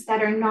guidelines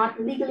that are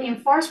not legally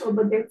enforceable,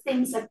 but they're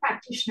things that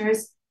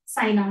practitioners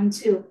sign on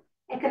to.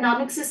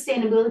 Economic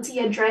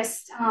sustainability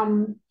addressed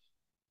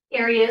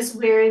areas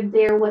where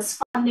there was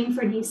funding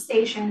for these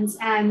stations.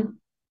 And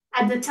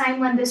at the time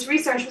when this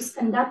research was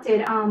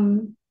conducted,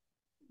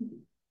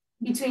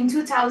 between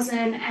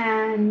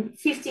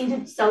 2015 to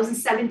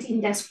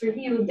 2017 desk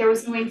review, there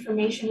was no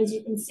information, as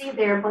you can see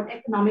there, about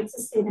economic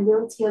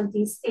sustainability of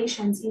these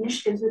stations,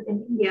 initiatives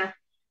within India.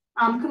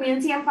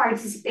 Community and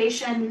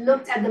participation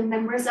looked at the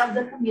members of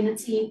the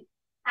community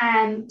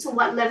and to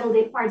what level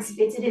they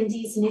participated in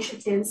these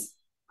initiatives.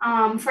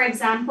 For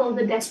example,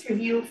 the desk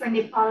review for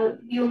Nepal,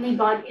 we only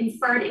got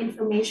inferred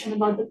information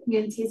about the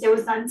communities. There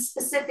was none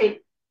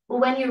specific, but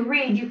when you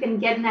read, you can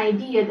get an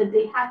idea that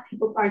they have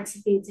people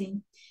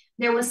participating.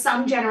 There was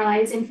some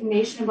generalized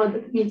information about the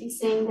community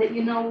saying that,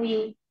 you know,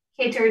 we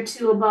cater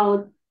to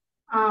about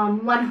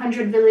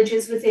 100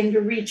 villages within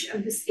the reach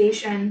of the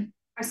station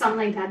or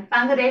something like that.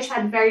 Bangladesh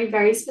had very,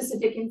 very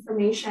specific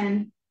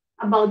information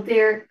about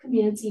their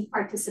community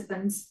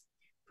participants.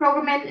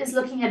 Programming is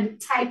looking at the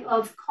type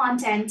of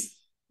content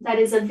that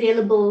is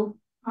available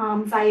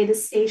via the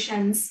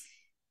stations.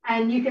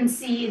 And you can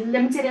see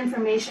limited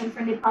information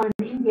for Nepal and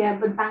India,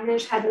 but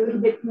Bangladesh had a little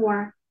bit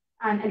more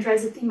and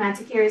address the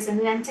thematic areas.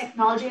 And then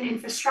technology and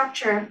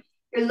infrastructure,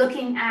 you're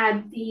looking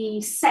at the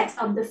set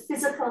of the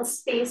physical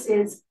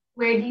spaces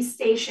where these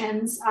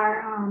stations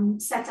are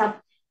set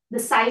up, the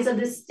size of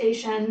the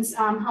stations,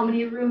 how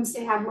many rooms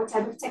they have, what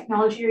type of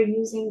technology you're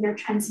using, their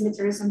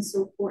transmitters and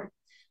so forth.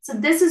 So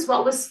this is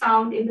what was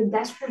found in the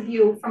desk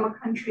review from a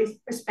country's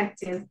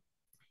perspective.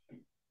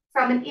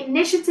 From an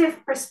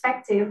initiative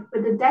perspective,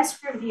 with the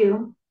desk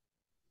review,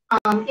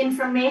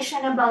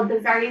 information about the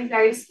very,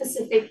 very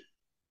specific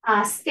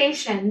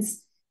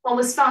stations, what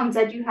was found is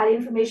that you had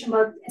information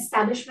about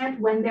establishment,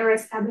 when they're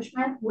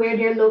establishment, where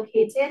they're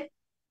located,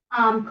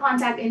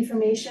 contact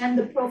information,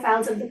 the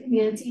profiles of the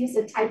communities,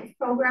 the type of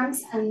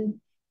programs, and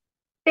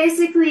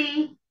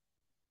basically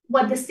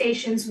what the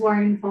stations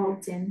were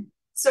involved in.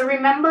 So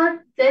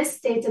remember, this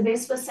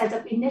database was set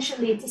up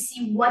initially to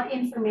see what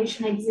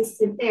information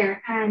existed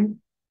there. And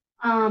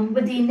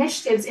with the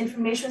initiatives,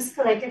 information was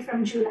collected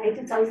from July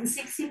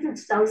 2016 to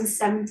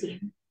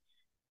 2017.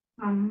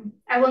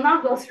 I will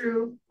not go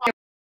through all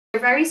the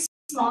very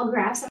small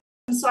graphs.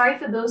 I'm sorry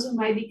for those who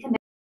might be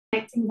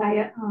connecting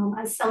via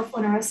a cell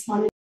phone or a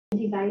smaller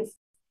device.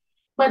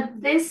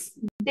 But this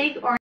big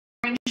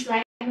orange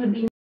line would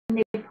be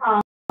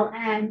Nepal.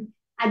 And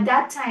at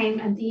that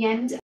time, at the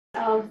end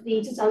of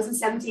the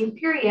 2017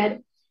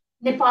 period,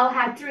 Nepal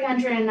had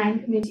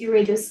 309 community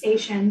radio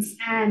stations,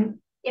 and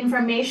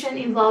information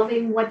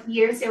involving what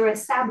years they were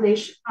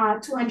established,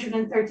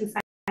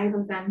 235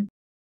 of them.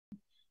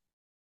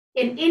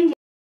 In India,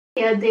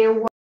 there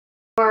were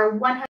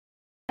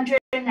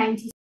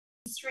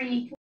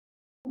 193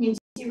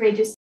 community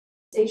radio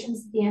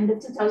stations at the end of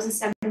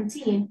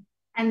 2017,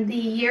 and the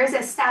years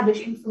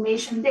established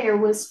information there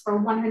was for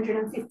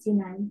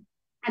 159.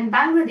 And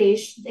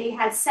Bangladesh, they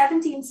had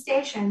 17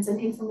 stations and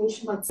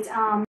information about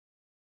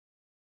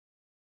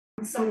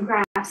some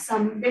graphs,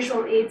 some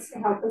visual aids to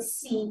help us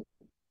see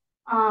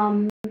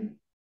how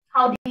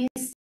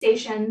these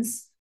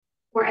stations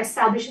were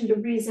established and the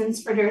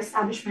reasons for their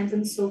establishment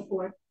and so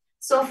forth.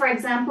 So for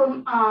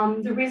example,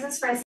 the reasons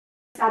for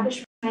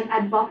establishment,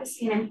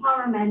 advocacy, and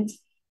empowerment,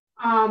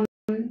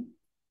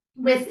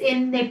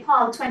 within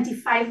Nepal,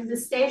 25 of the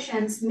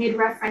stations made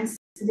reference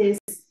to this.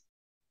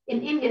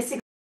 In India,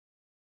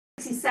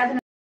 67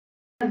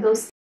 of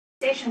those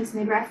stations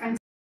made reference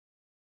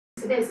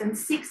to this, and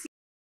 16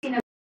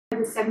 of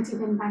the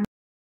 17 in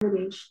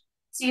Bangladesh.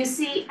 So you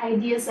see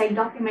ideas like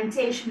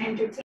documentation,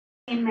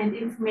 entertainment,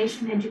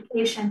 information,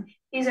 education.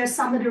 These are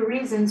some of the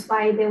reasons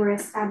why they were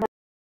established,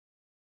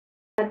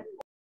 that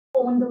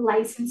own the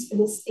license for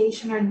the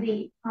station or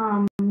the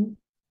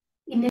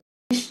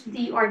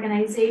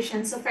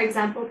organization. So for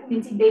example,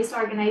 community-based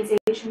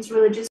organizations,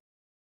 religious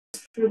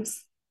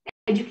groups,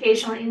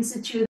 educational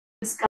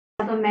institutes,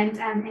 government,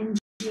 and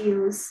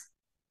NGOs.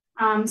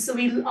 So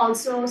we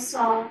also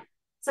saw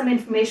some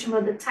information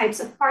about the types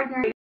of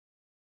partners,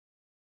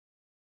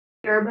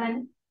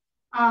 urban,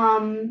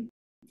 the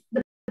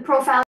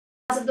profiles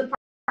of the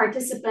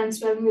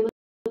participants when we look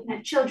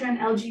at children,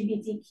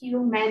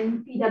 LGBTQ,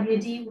 men,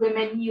 PWD,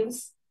 women,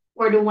 youth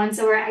were the ones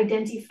that were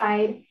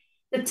identified.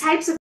 The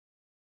types of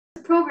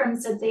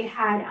programs that they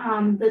had,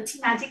 the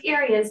thematic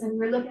areas, and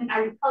we're looking at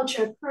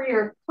agriculture,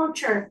 career,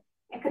 culture,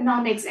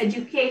 economics,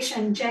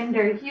 education,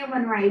 gender,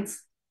 human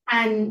rights,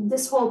 and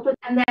this whole,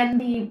 and then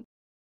the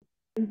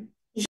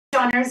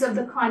genres of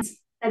the content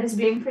that is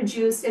being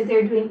produced, if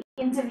they're doing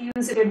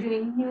interviews, if they're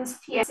doing news,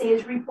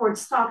 PSAs,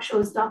 reports, talk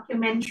shows,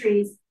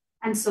 documentaries,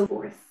 and so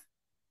forth.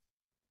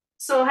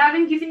 So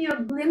having given you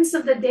a glimpse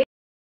of the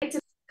data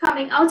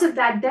coming out of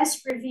that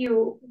desk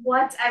review,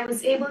 what I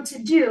was able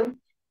to do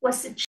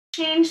was to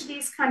change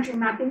these country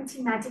mapping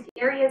thematic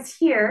areas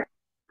here,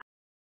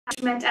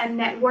 management and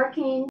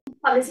networking,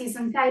 policies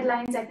and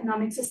guidelines,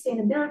 economic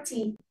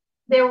sustainability.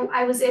 There,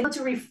 I was able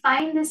to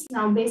refine this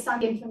now based on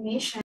the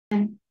information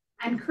and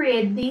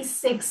create these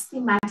 6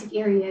 thematic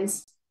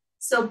areas.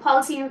 So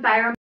policy,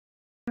 environment,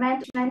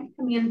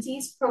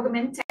 communities,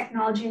 programming,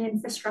 technology and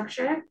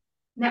infrastructure,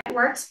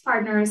 networks,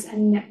 partners,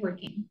 and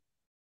networking.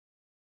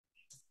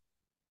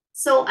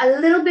 So a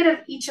little bit of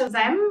each of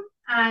them,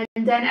 and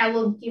then I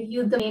will give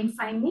you the main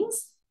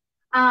findings.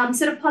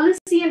 So the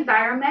policy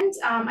environment,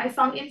 I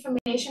found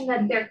information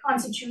that there are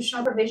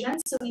constitutional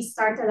provisions. So we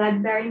started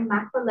at very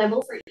macro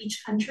level for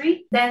each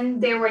country. Then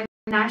there were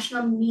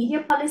national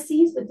media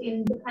policies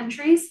within the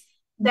countries.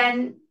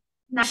 Then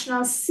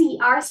national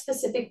CR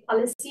specific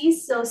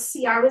policies. So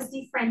CR was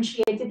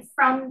differentiated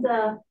from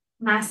the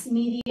mass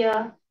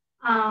media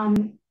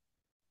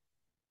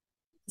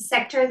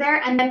sector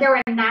there. And then there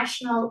were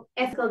national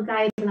ethical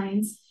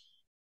guidelines.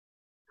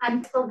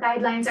 And ethical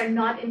guidelines are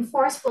not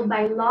enforceable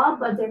by law,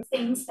 but they're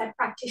things that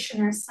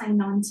practitioners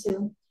sign on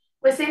to.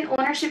 Within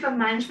ownership and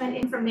management,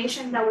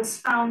 information that was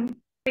found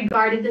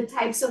regarded the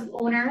types of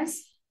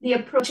owners, the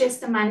approaches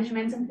to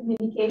management and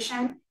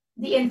communication,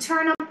 the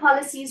internal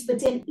policies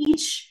within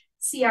each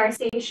CR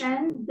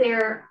station,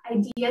 their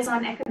ideas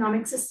on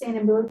economic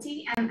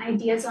sustainability and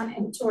ideas on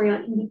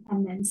editorial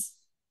independence.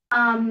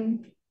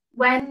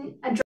 When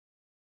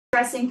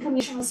addressing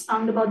communication was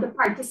found about the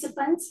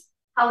participants,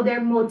 how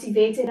they're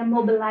motivated and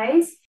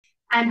mobilized,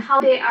 and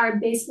how they are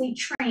basically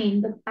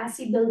trained, the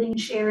capacity building,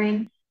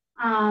 sharing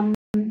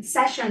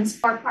sessions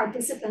for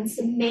participants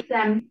to make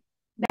them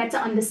better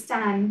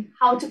understand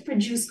how to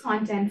produce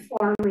content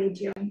for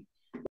radio.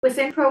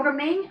 Within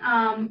programming,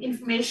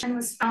 information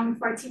was found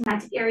for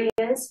thematic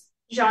areas,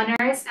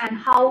 genres, and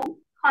how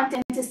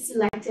content is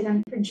selected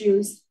and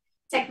produced.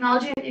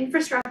 Technology and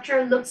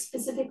infrastructure looked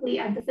specifically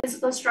at the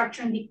physical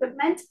structure and the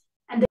equipment,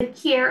 and the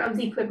care of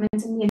the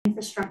equipment and the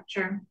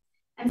infrastructure.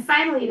 And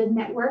finally, the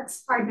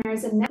networks,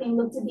 partners, and networking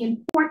looked at the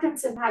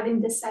importance of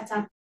having this set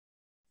up,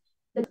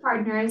 the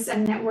partners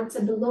and networks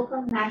at the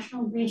local,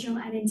 national, regional,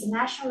 and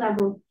international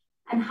level,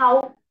 and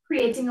how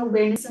creating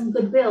awareness and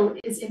goodwill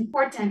is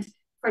important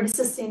for the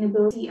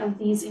sustainability of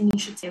these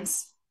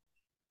initiatives.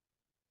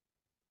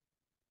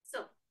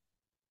 So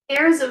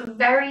here's a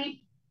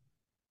very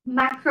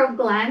macro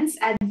glance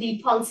at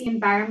the policy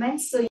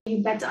environment, so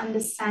you better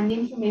understand the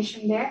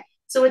information there.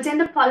 So within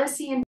the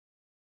policy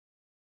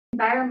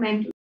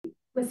environment,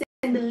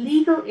 in the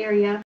legal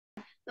area,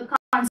 the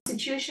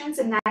constitutions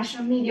and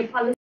national media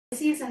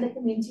policies and the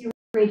community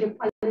radio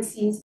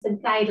policies, the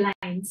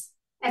guidelines,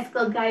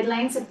 ethical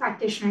guidelines that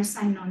practitioners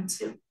sign on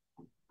to.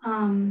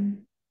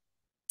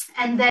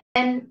 And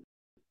then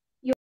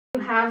you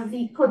have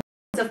the codes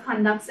of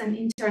conduct and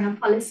internal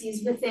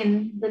policies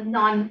within the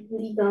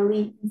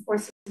non-legally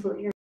enforceable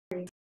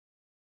areas.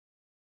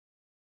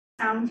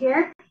 Down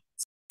here,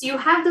 so you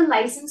have the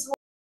license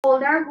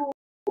holder who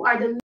are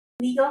the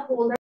legal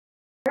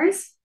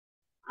holders,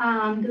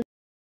 the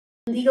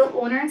legal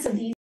owners of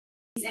these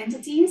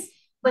entities.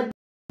 But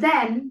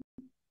then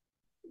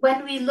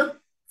when we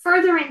look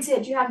further into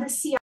it, you have the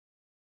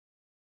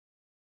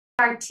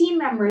CR team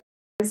members,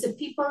 the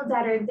people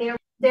that are there.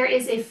 There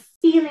is a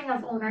feeling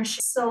of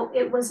ownership. So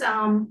it was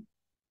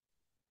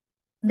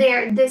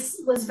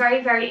this was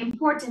very, very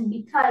important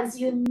because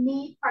you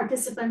need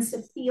participants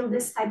to feel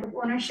this type of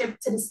ownership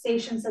to the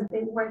stations that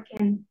they work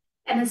in.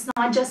 And it's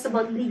not just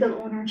about legal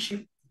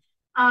ownership.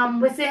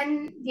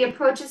 Within the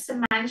approaches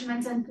to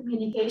management and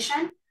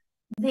communication,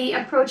 the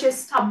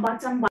approaches top,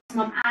 bottom, bottom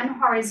up, and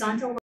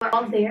horizontal were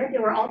all there. They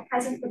were all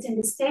present within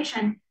the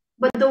station.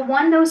 But the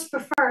one that was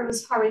preferred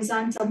was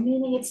horizontal,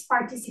 meaning it's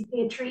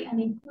participatory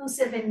and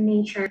inclusive in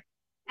nature.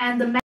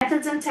 And the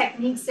methods and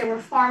techniques, they were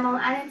formal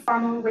and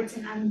informal,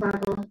 written and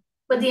verbal.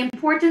 But the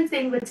important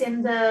thing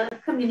within the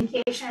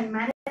communication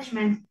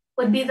management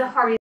would be the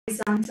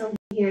horizontal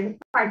here,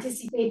 the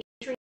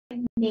participatory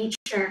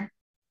nature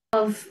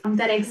of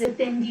that exists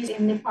within these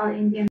in Nepal,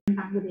 India, and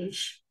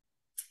Bangladesh.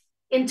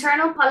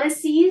 Internal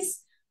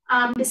policies,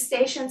 the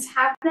stations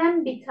have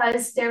them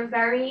because they're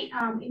very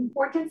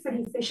important for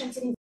the efficient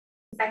and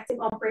effective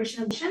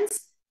operational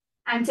missions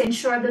and to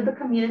ensure that the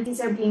communities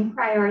are being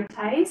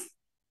prioritized.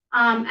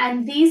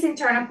 And these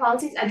internal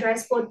policies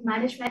address both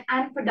management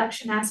and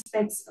production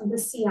aspects of the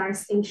CR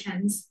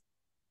stations.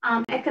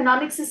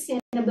 Economic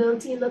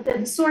sustainability looked at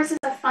the sources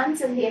of funds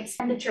and the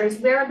expenditures.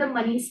 Where are the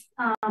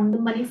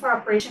money for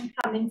operation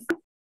coming from?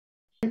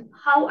 And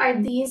how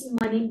are these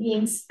money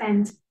being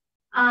spent?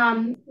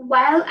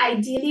 While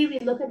ideally we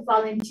look at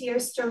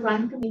volunteers to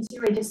run community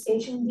radio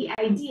station, the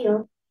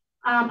ideal,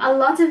 a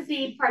lot of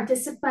the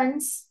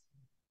participants,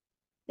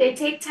 they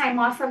take time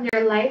off from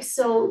their life.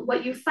 So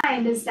what you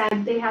find is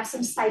that they have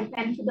some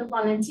stipend for the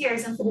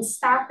volunteers, and for the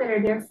staff that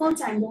are there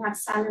full-time, they have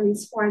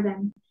salaries for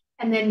them,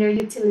 and then their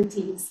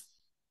utilities.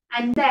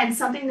 And then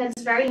something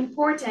that's very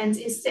important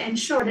is to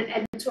ensure that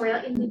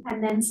editorial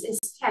independence is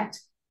kept.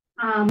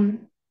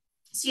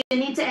 So you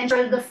need to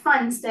ensure that the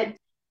funds that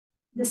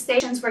the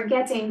stations were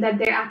getting, that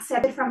they're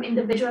accepted from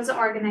individuals or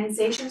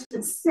organizations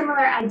with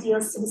similar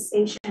ideals to the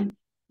station.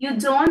 You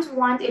don't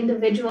want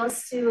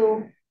individuals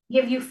to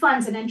give you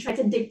funds and then try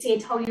to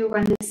dictate how you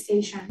run the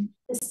station.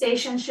 The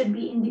station should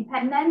be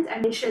independent,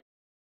 and they should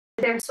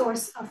get their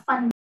source of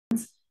funds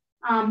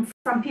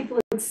from people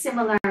with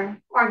similar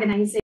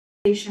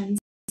organizations,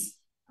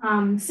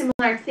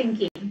 similar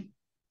thinking.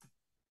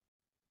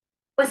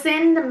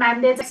 Within the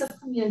mandates of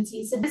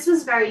community, so this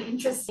was very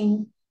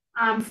interesting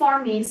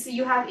for me. So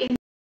you have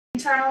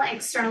internal,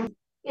 external.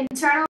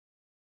 Internal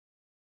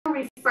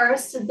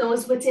refers to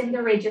those within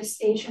the radio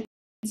station.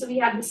 So we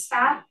have the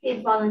staff,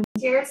 paid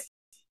volunteers,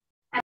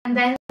 and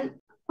then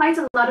quite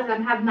a lot of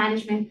them have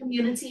management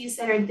communities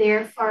that are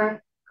there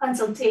for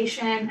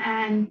consultation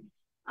and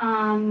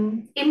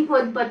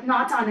input, but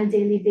not on a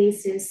daily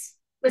basis.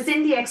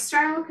 Within the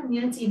external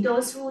community,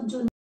 those who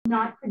do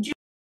not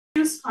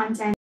produce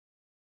content,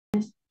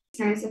 and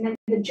then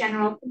the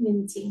general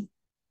community.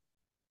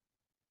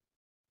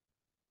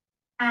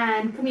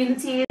 And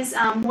communities,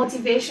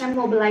 motivation,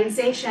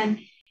 mobilization,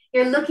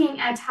 you're looking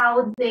at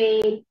how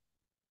they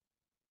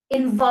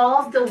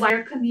involve the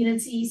wider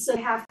community. So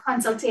they have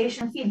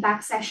consultation,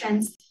 feedback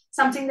sessions.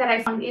 Something that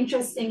I found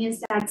interesting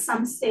is that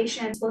some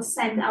stations will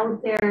send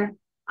out their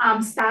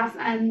staff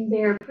and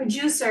their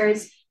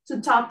producers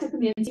to talk to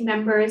community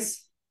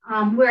members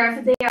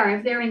wherever they are.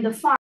 If they're in the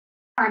farm,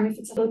 if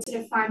it's go to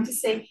the farm to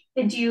say,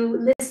 did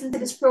you listen to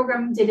this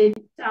program? Did it,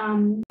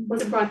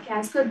 was the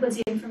broadcast good? Was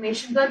the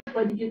information good?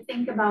 What did you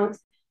think about?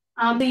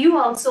 Do you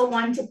also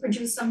want to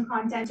produce some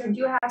content, or do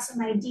you have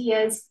some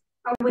ideas?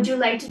 Or would you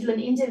like to do an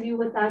interview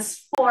with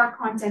us for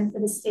content for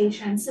the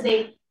station? So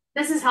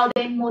this is how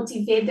they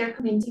motivate their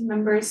community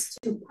members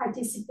to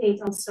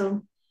participate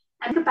also.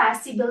 And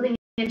capacity building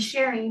and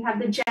sharing, you have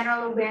the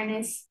general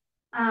awareness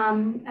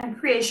and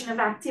creation of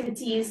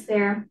activities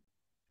there.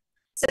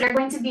 So they're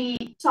going to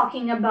be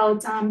talking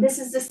about, this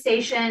is the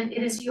station,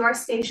 it is your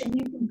station,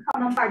 you can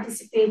come and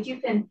participate, you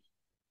can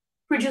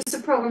produce a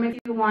program if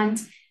you want.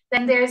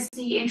 Then there's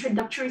the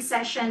introductory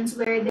sessions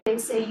where they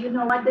say, you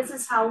know what, this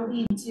is how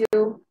we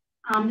do,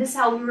 this is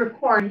how we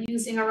record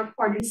using a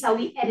recorder, this is how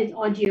we edit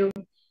audio.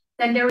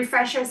 Then the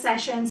refresher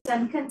sessions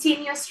and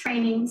continuous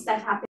trainings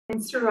that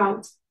happen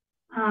throughout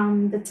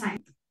the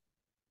time.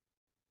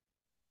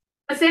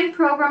 Within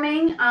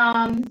programming,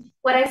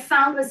 what I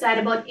found was that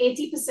about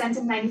 80%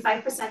 and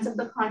 95% of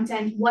the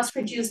content was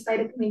produced by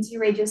the community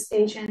radio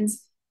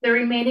stations. The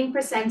remaining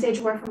percentage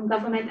were from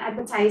government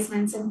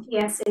advertisements and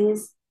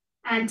PSAs.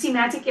 And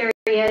thematic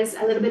areas,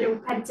 a little bit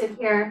repetitive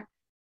here,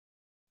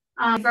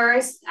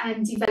 diverse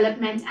and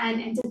development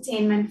and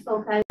entertainment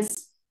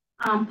focus.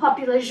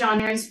 Popular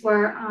genres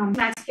were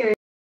thematic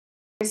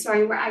areas,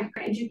 were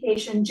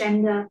education,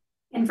 gender,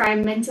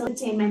 environmental,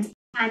 entertainment,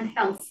 and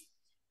health.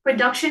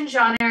 Production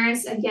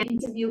genres, again,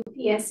 interview,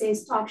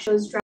 PSAs, talk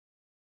shows,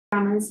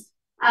 dramas,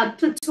 a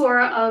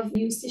plethora of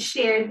views to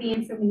share the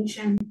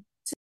information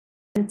to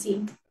the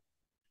community.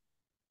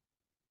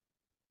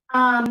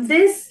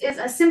 This is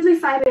a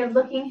simplified way of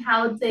looking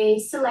how they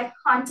select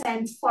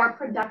content for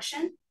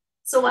production.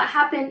 So what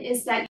happened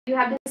is that you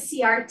have the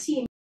CR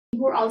team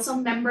who are also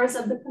members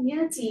of the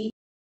community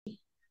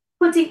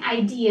putting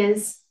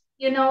ideas.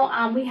 You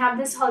know, we have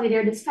this holiday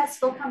or this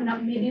festival coming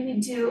up. Maybe we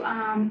do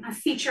a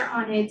feature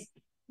on it.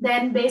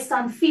 Then based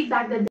on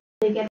feedback that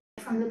they get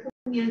from the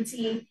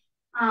community,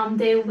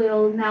 they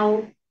will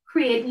now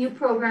create new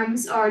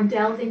programs or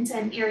delve into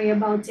an area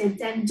about it.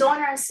 Then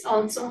donors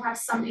also have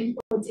some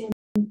input in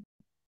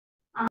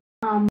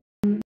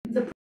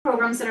the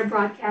programs that are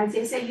broadcast.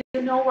 They say,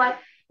 you know what,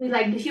 we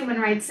like the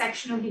human rights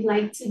section, or we'd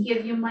like to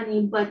give you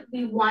money, but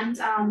we want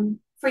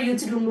for you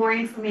to do more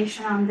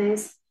information on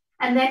this.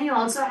 And then you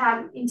also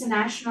have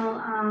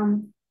international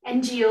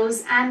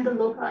NGOs and the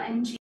local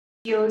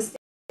NGOs.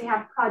 They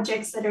have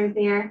projects that are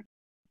there.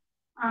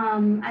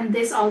 And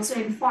this also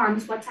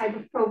informs what type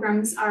of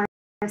programs are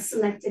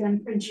selected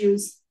and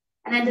produced.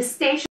 And then the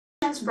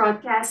station's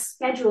broadcast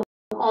schedule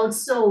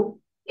also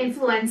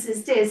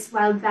influences this,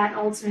 while that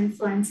also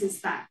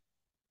influences that.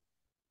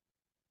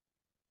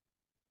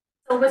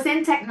 So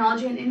within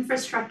technology and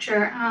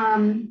infrastructure,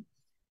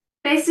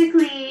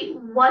 basically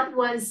what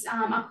was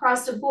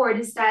across the board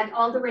is that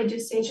all the radio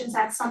stations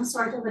had some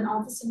sort of an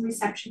office and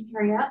reception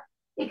area.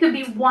 It could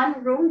be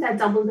one room that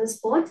doubled as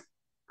both.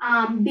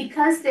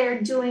 Because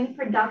they're doing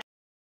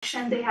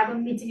production, they have a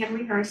meeting and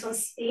rehearsal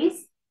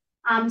space.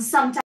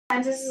 Sometimes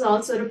this is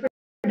also the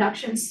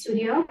production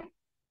studio.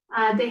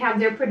 They have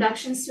their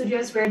production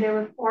studios where they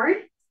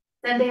record.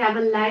 Then they have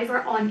a live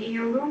or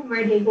on-air room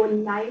where they go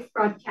live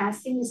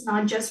broadcasting. It's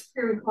not just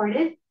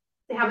pre-recorded.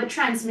 They have a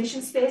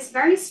transmission space,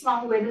 very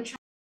small, where the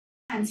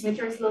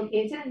transmitter is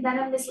located, and then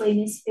a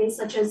miscellaneous space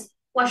such as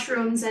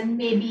washrooms and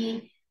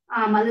maybe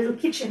a little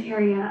kitchen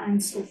area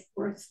and so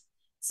forth.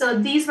 So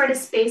these were the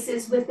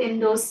spaces within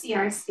those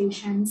CR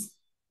stations.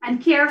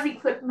 And care of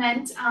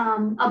equipment,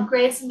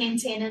 upgrades,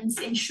 maintenance,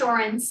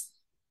 insurance,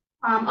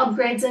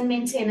 upgrades and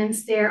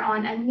maintenance there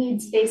on a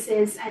needs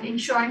basis, and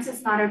insurance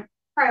is not a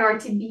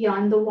priority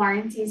beyond the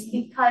warranties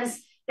because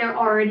they're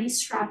already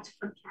strapped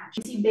for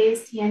cash.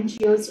 Based, the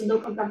NGOs, the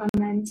local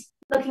government.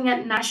 Looking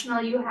at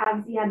national, you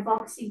have the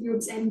advocacy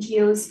groups,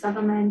 NGOs,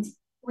 government,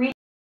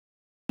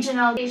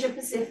 regional, Asia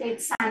Pacific,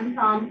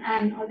 SANCOM,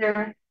 and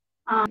other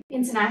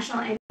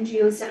international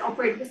NGOs that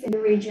operate within the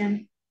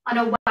region. On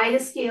a wider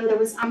scale, there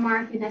was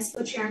AMARC,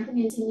 UNESCO, Chair and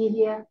Community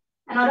Media,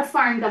 and other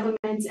foreign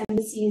governments,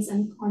 embassies,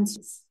 and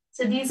consulates.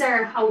 So these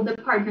are how the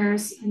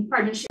partners and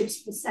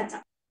partnerships were set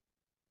up.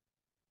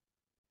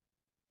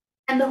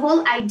 And the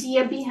whole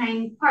idea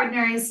behind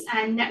partners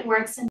and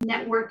networks and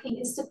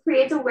networking is to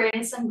create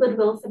awareness and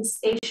goodwill for the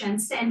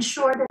stations to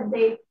ensure that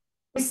they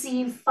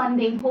receive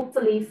funding,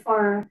 hopefully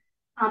for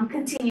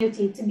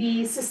continuity, to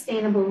be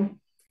sustainable.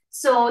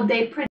 So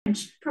they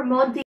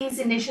promote these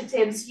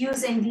initiatives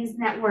using these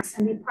networks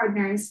and the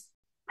partners.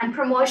 And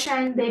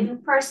promotion, they do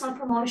personal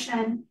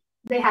promotion.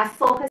 They have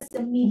focused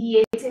and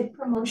mediated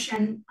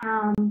promotion,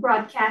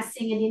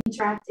 broadcasting and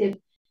interactive.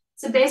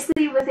 So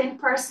basically within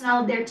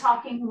personal, they're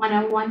talking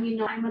one-on-one, you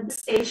know, I'm at the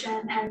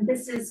station and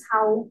this is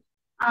how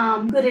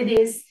good it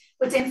is.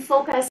 Within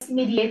focused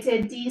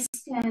mediated, these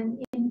can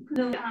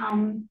include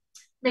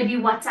maybe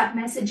WhatsApp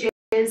messages,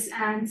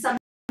 and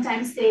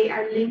sometimes they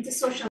are linked to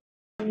social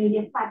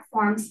media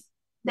platforms.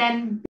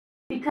 Then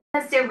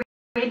because they're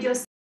radio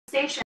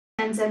stations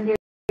and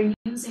they're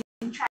using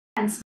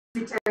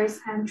transmitters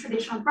and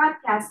traditional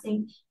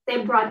broadcasting,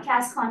 they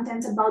broadcast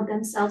content about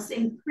themselves to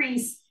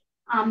increase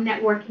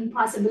networking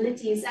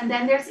possibilities. And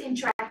then there's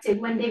interactive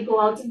when they go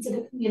out into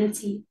the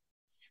community.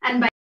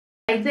 And by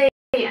they,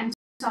 I'm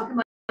talking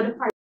about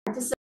the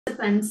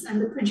participants and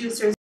the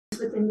producers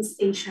within the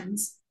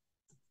stations.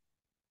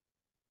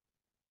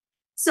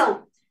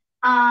 So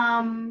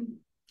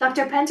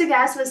Dr.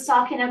 Pendergast was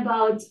talking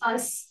about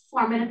us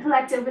forming a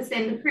collective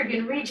within the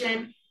Caribbean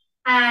region,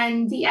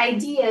 and the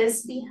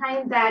ideas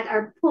behind that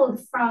are pulled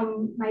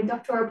from my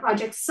doctoral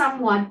project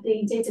somewhat,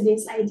 the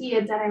database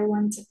idea that I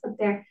want to put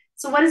there.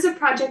 So what is the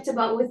project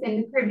about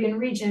within the Caribbean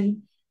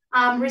region?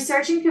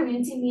 Researching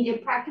community media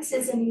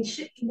practices and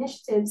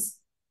initiatives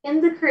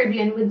in the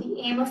Caribbean with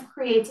the aim of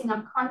creating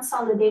a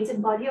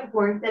consolidated body of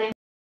work that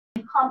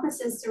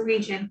encompasses the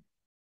region,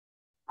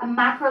 a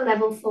macro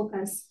level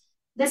focus.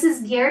 This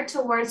is geared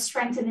towards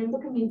strengthening the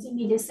community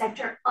media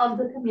sector of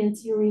the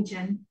community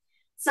region.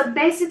 So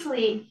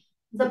basically,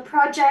 the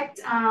project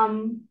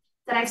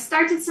that I've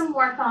started some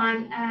work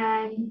on,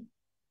 and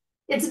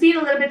it's been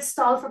a little bit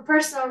stalled for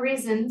personal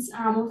reasons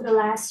over the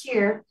last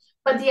year,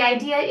 but the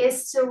idea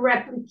is to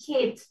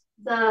replicate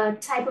the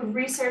type of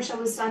research that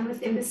was done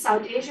within the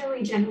South Asia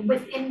region,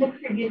 within the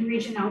Caribbean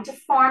region now, to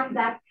form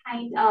that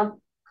kind of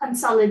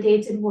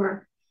consolidated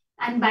work.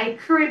 And by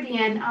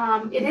Caribbean,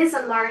 it is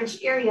a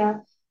large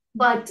area,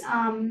 but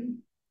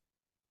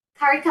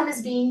CARICOM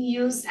is being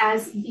used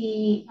as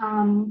the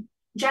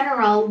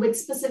general with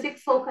specific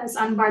focus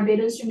on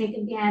Barbados,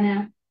 Jamaica,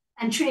 Guyana,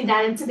 and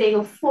Trinidad and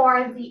Tobago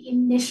for the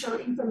initial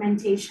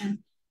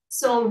implementation.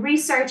 So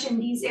research in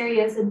these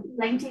areas, a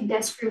lengthy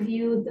desk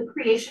review, the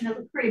creation of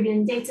a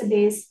Caribbean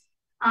database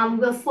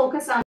will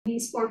focus on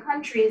these 4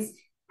 countries.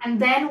 And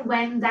then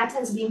when that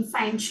has been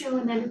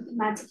fine-tuned and the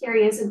thematic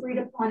areas agreed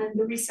upon and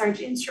the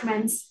research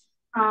instruments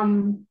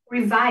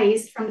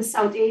revised from the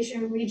South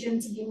Asian region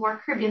to be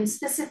more Caribbean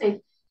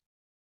specific,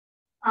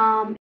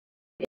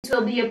 it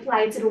will be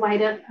applied to the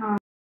wider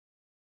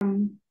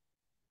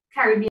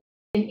Caribbean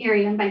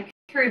area, and by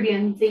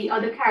Caribbean, the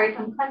other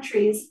CARICOM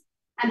countries,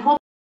 and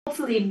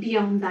hopefully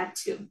beyond that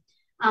too,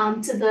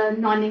 to the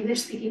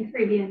non-English speaking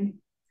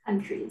Caribbean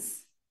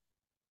countries.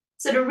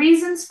 So the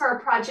reasons for a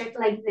project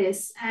like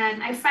this,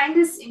 and I find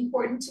this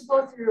important to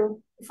go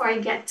through before I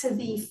get to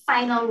the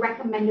final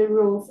recommended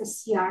rule for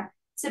CR.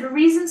 So the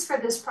reasons for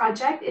this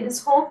project, it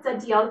is hoped that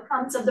the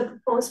outcomes of the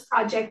proposed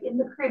project in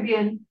the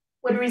Caribbean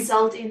would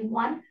result in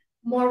 1,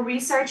 more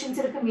research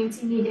into the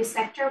community media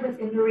sector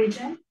within the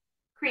region,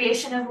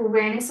 creation of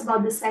awareness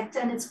about the sector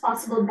and its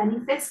possible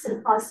benefits to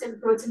the positive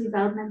growth and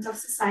development of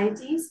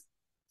societies,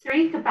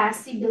 3,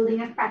 capacity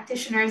building of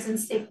practitioners and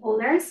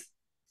stakeholders,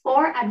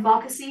 4,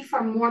 advocacy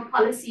for more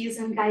policies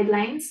and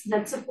guidelines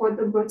that support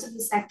the growth of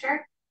the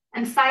sector,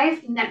 and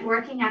 5,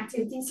 networking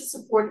activities to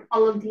support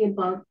all of the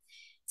above.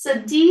 So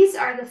these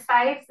are the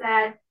 5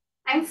 that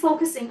I'm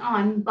focusing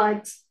on,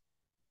 but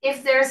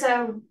if there's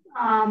a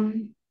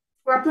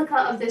replica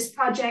of this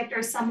project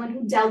or someone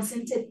who delves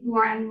into it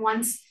more and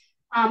wants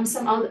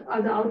some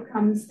other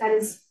outcomes, that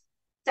is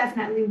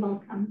definitely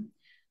welcome.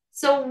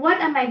 So what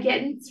am I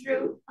getting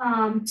through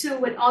to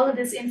with all of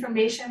this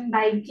information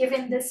by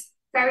giving this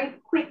very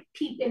quick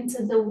peek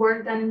into the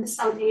work done in the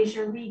South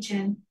Asia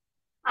region?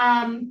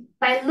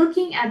 By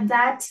looking at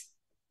that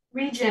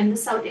region, the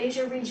South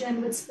Asia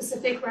region with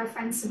specific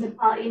reference to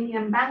Nepal, India,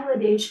 and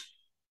Bangladesh,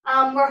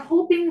 we're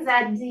hoping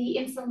that the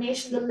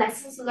information, the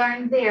lessons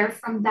learned there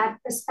from that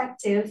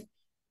perspective,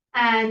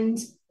 and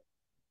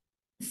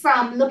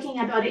from looking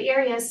at other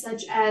areas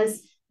such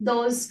as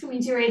those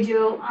community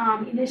radio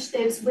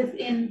initiatives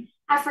within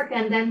Africa,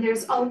 and then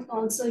there's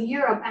also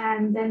Europe,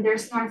 and then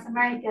there's North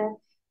America,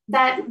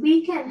 that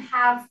we can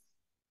have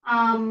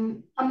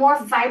a more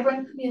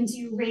vibrant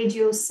community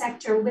radio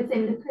sector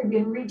within the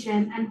Caribbean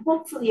region, and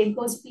hopefully it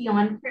goes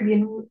beyond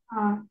Caribbean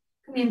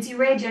community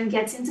radio and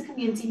gets into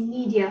community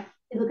media.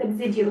 We look at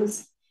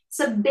videos.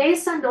 So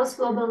based on those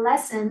global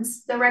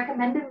lessons, the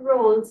recommended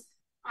roles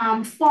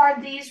for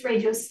these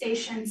radio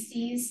stations,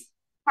 these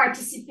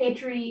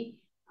participatory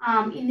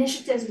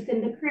initiatives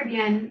within the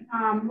Caribbean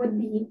would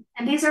be,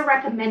 and these are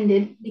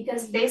recommended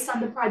because based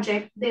on the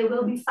project, they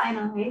will be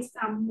finalized.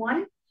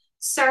 1,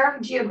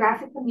 serve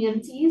geographic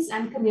communities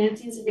and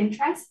communities of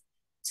interest.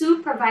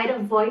 2, provide a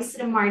voice to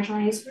the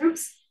marginalized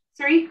groups.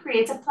 3,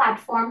 create a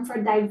platform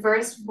for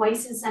diverse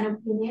voices and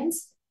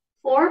opinions.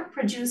 4,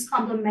 produce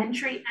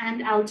complementary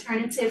and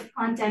alternative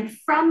content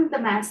from the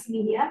mass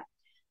media.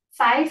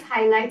 5,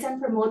 highlight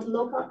and promote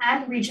local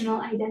and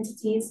regional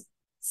identities.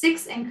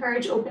 6,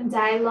 encourage open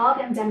dialogue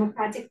and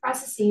democratic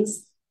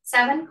processes.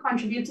 7,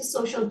 contribute to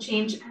social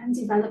change and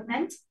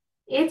development.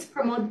 8,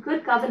 promote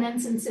good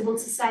governance in civil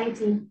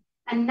society.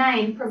 And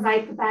 9,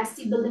 provide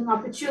capacity building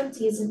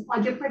opportunities in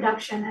audio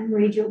production and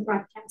radio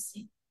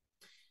broadcasting.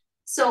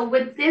 So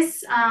with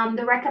this,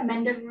 the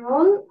recommended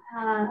role,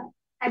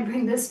 I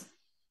bring this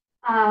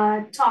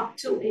talk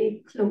to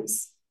a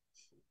close.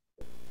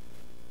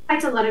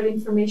 Quite a lot of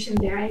information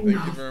there, I know.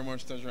 Thank you very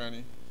much,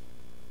 Tajrani.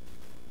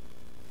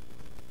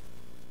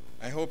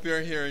 I hope you're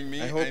hearing me.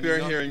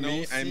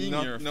 I'm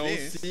not now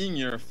seeing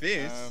your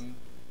face.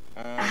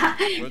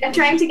 I'm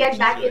trying to get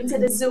back into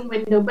the Zoom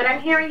window, but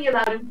I'm hearing you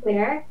loud and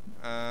clear.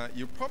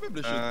 You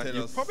probably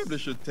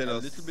should tell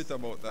us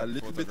a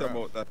little bit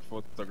about that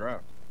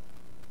photograph.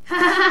 So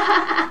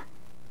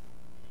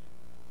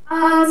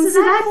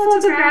that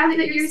photograph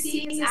that you're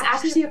seeing is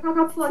actually a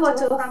crop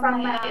photo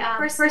from my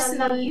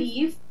personal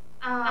leave.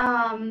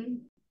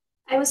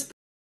 I was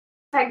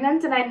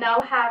pregnant and I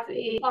now have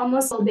a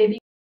almost full baby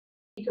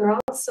girl,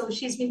 so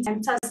she's been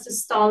tempted to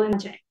stall in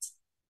project.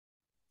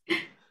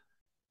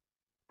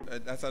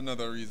 That's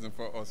another reason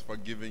for us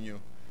forgiving you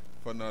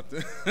for not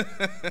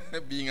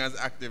being as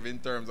active in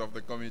terms of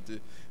the community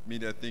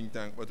media think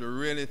tank. But we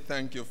really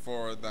thank you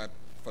for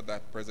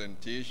that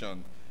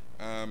presentation.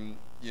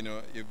 You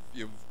know,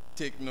 you've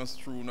taken us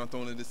through not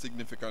only the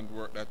significant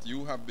work that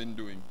you have been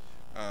doing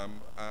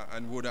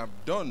and would have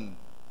done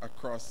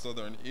across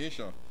Southern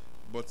Asia,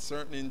 but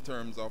certainly in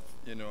terms of,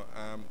 you know,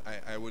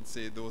 I would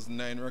say those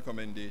 9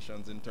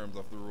 recommendations in terms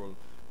of the role of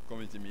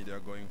community media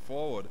going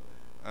forward.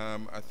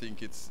 I think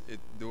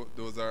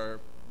those are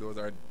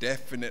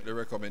definitely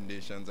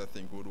recommendations I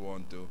think would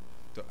want to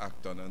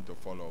act on and to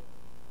follow.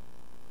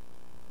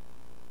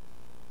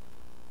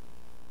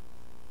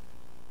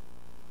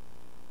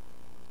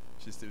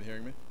 She's still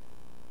hearing me?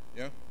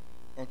 Yeah?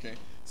 Okay.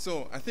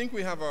 So I think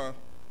we have a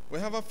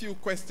few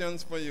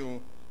questions for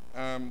you,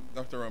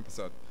 Dr.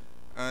 Rampersad.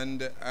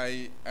 And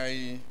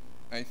I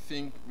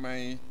think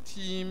my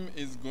team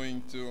is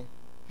going to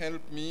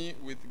help me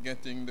with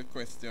getting the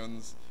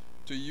questions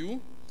to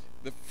you.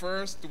 The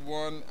first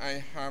one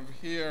I have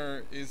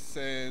here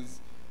says,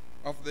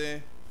 of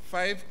the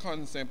 5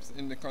 concepts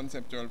in the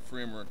conceptual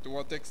framework, to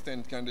what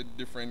extent can the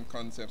different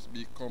concepts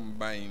be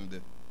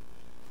combined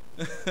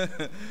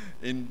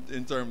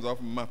in terms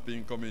of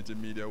mapping community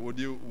media?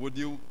 Would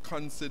you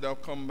consider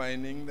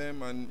combining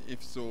them, and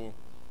if so,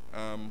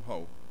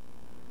 how?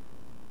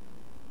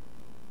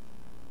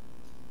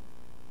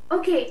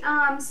 Okay,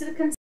 so the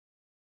concept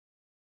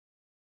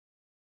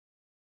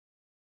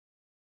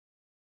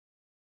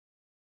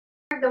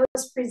that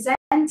was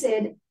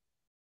presented,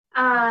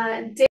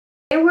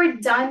 they were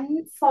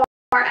done for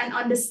an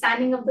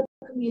understanding of the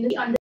community,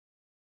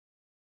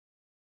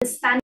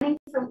 understanding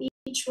from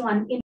each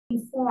one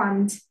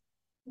informed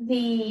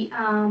the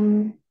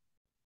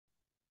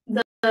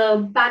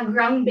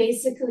background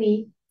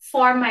basically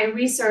for my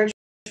research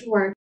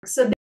work.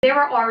 So they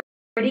were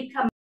already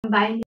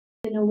combined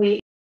in a way.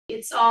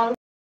 It's all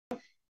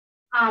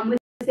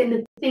within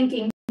the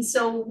thinking.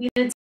 So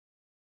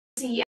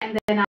unity and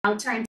then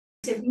alternative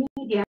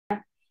media,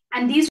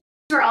 and these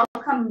were all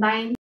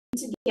combined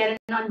to get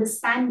an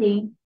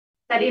understanding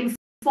that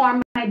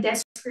informed my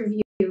desk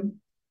review.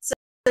 So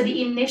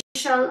the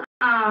initial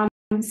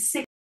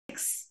 6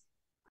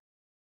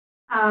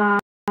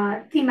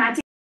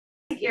 thematic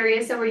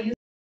areas that were used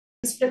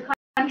for the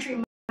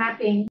country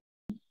mapping,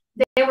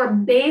 they were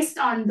based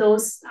on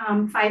those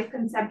 5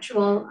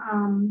 conceptual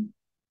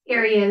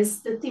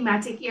areas, the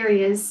thematic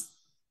areas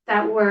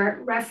that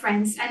were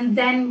referenced, and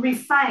then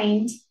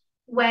refined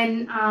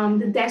when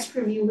the desk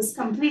review was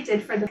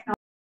completed for the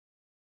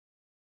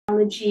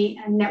technology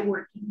and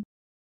networking.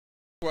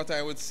 What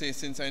I would say,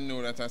 since I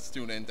know that a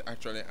student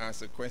actually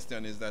asked a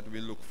question, is that we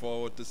look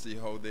forward to see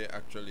how they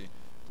actually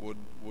would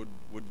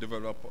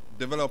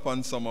develop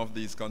on some of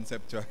these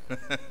conceptual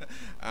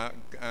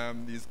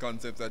these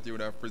concepts that you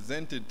would have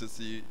presented, to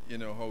see, you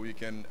know, how we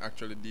can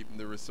actually deepen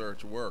the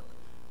research work.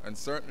 And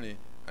certainly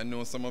I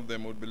know some of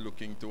them would be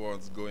looking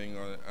towards going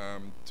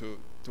on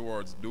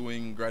towards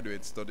doing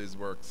graduate studies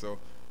work, so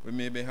we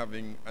may be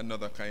having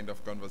another kind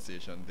of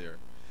conversation there.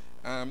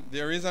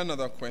 There is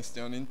another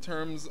question in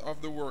terms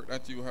of the work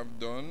that you have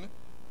done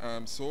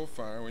so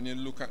far. When you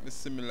look at the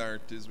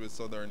similarities with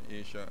Southern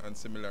Asia and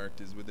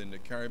similarities within the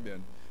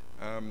Caribbean,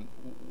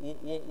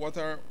 what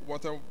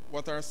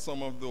are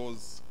some of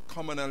those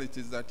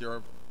commonalities that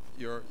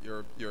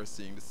you're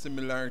seeing? The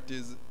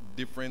similarities,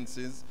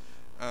 differences,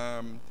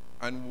 and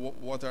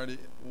what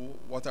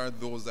are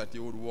those that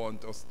you would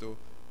want us to,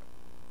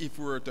 if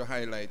we were to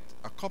highlight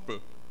a couple,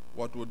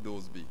 what would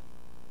those be?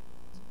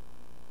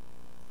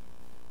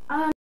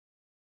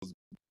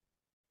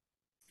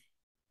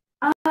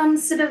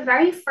 So the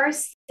very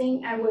first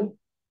thing I would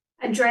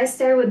address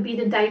there would be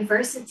the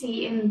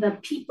diversity in the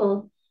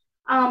people.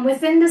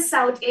 Within the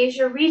South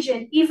Asia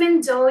region, even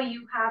though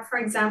you have, for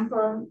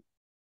example,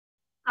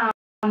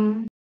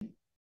 I'm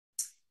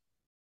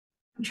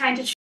trying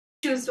to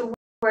choose the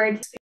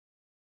word,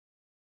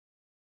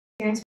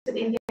 experience with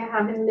India,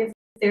 having lived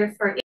there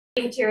for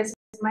 8 years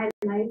of my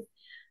life.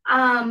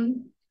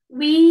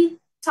 We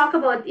talk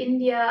about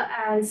India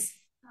as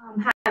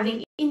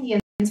having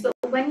Indians, but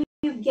when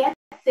you get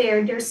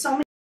there, there's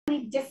so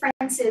many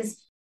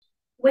differences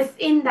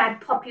within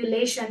that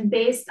population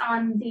based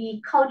on the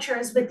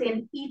cultures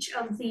within each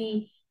of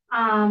the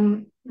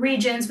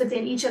regions,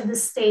 within each of the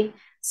states.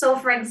 So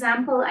for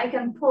example, I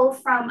can pull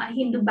from a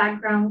Hindu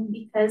background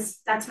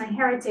because that's my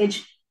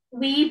heritage.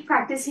 We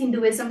practice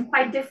Hinduism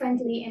quite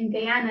differently in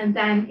Guyana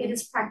than it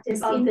is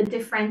practiced in the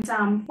different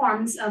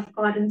forms of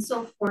God and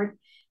so forth.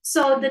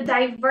 So the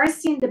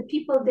diversity in the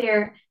people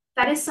there,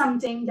 that is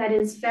something that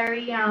is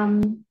very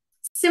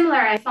similar,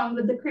 I found,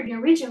 with the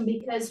Caribbean region,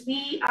 because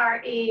we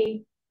are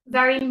a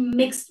very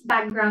mixed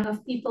background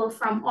of people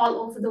from all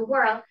over the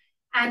world,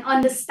 and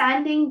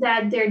understanding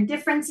that there are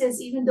differences,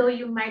 even though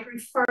you might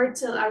refer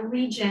to a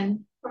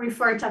region or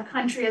refer to a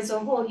country as a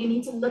whole, you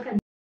need to look at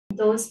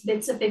those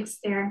specifics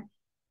there.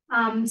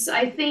 So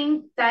I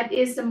think that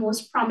is the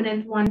most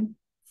prominent one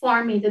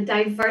for me, the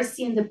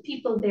diversity in the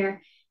people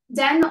there.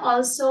 Then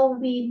also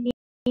we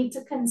need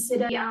to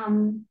consider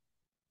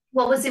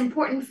what was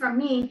important for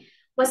me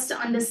was to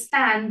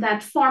understand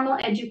that formal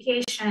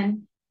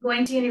education,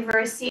 going to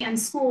university and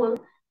school,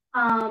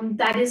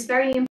 that is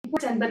very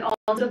important, but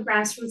also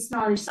grassroots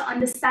knowledge. So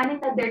understanding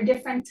that there are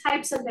different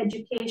types of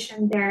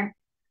education there,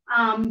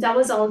 that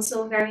was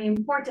also very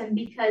important,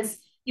 because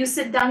you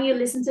sit down, you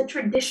listen to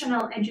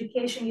traditional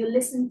education, you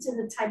listen to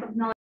the type of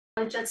knowledge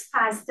that's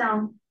passed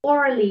down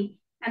orally,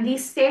 and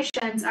these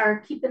stations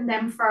are keeping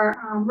them for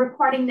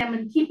recording them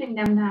and keeping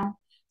them now.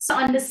 So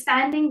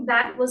understanding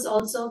that was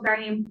also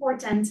very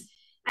important.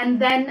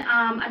 And then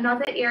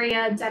another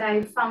area that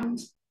I found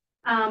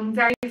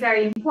very,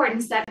 very important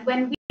is that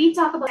when we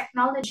talk about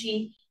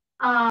technology,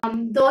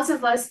 those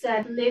of us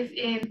that live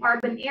in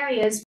urban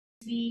areas,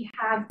 we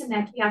have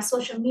internet, we have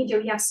social media,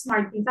 we have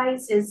smart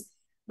devices,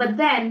 but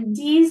then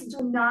these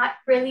do not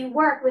really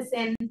work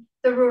within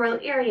the rural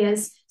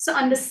areas. So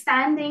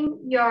understanding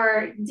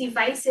your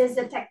devices,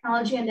 the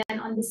technology, and then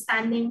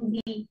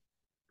understanding the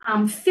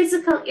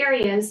physical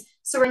areas.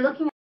 So we're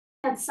looking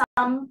at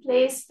some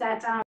places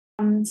that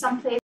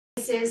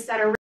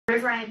are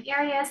riverine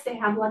areas, they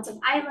have lots of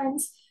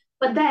islands,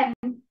 but then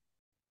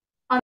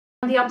on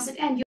the opposite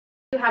end,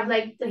 you have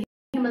like the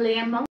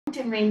Himalayan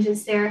mountain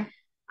ranges there.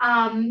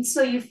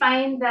 So you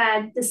find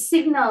that the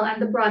signal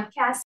and the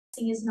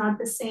broadcasting is not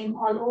the same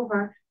all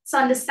over. So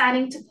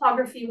understanding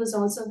topography was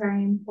also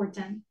very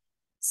important.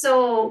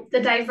 So the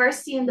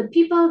diversity in the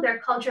people, their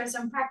cultures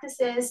and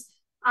practices,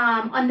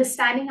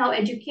 understanding how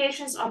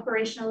education is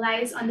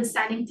operationalized,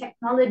 understanding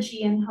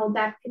technology and how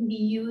that can be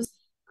used,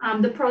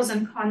 the pros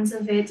and cons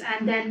of it,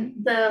 and then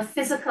the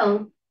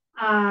physical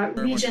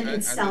region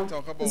itself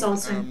is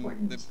also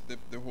important.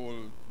 The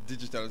whole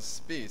digital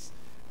space.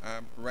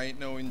 Right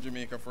now in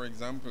Jamaica, for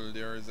example,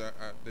 there is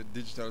the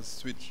digital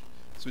switch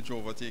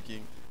over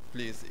taking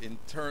place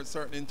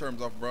certainly in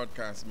terms of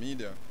broadcast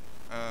media.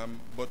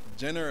 But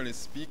generally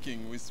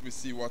speaking, we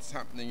see what's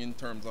happening in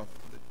terms of,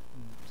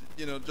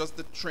 just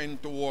the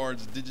trend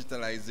towards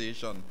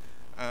digitalization.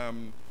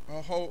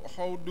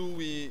 How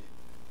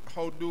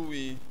do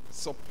we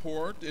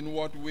support? In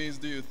what ways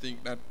do you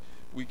think that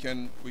we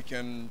can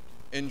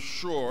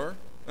ensure?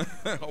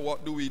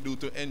 What do we do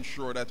to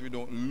ensure that we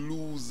don't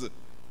lose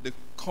the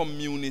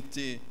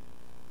community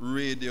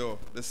radio,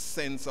 the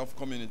sense of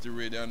community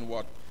radio, and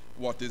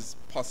what is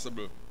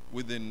possible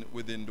within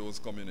those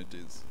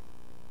communities?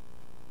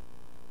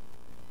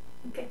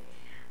 Okay.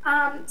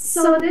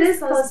 So this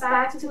goes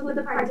back to who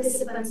the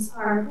participants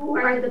are, who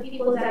are the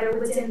people that are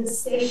within the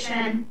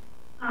station.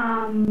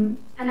 And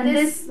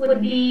this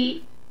would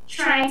be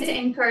trying to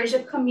encourage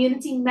the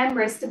community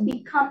members to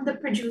become the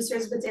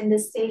producers within the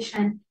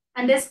station.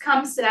 And this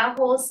comes to that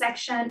whole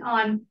section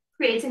on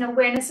creating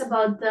awareness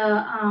about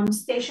the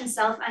station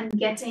self and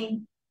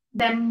getting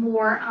them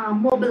more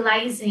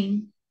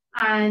mobilizing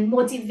and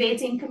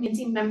motivating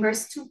community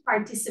members to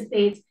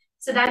participate.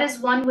 So that is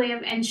one way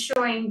of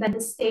ensuring that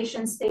the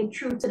stations stay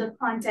true to the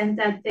content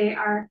that they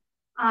are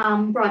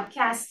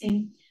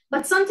broadcasting.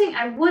 But something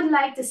I would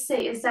like to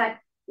say is that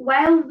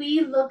while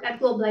we look at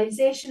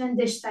globalization and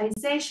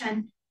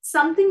digitization,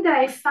 something that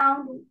I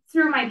found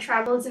through my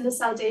travels in the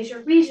South Asia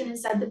region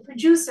is that the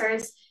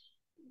producers,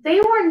 they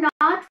were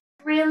not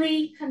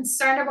really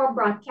concerned about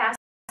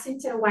broadcasting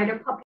to the wider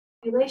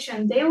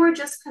population. They were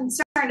just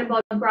concerned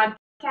about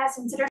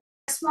broadcasting to their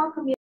small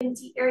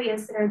community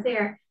areas that are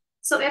there.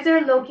 So if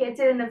they're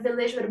located in a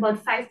village with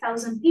about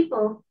 5,000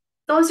 people,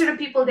 those are the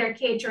people they're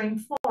catering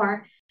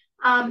for.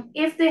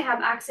 If they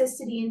have access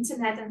to the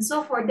internet and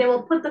so forth, they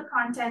will put the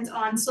content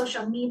on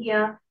social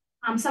media.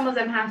 Some of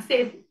them have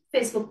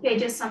Facebook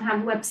pages, some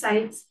have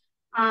websites,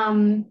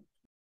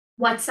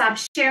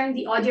 WhatsApp, sharing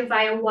the audio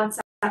via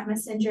WhatsApp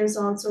Messenger is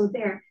also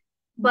there.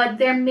 But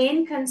their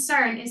main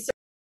concern is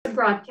to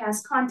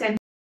broadcast content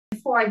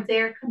for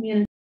their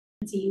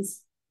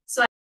communities.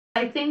 So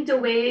I think the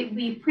way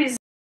we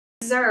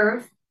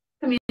preserve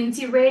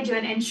community radio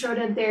and ensure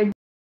that they're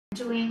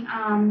doing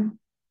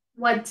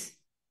what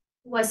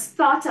was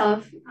thought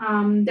of,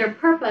 their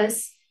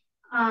purpose,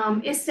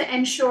 is to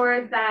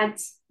ensure that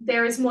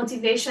there is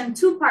motivation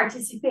to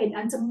participate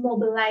and to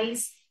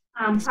mobilize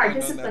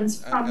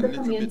participants from the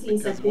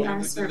communities that they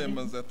are serving.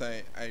 One of the dilemmas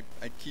that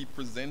I keep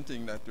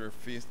presenting that we're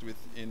faced with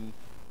in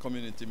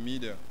community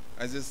media,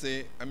 as you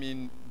say, I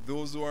mean,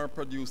 those who are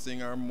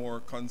producing are more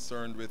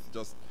concerned with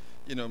just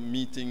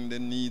meeting the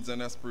needs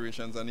and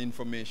aspirations and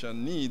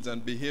information needs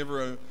and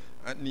behavioral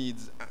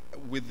needs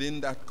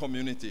within that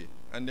community.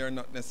 And they're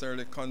not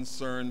necessarily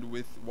concerned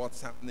with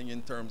what's happening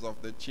in terms of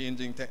the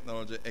changing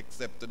technology,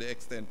 except to the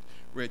extent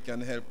where it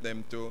can help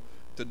them to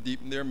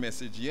deepen their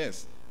message,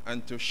 yes,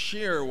 and to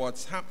share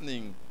what's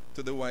happening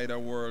to the wider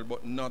world,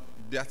 but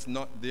that's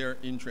not their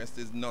interest,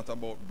 is not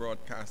about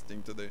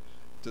broadcasting to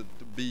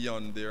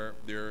beyond their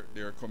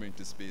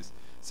community space.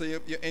 So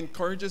you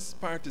encourage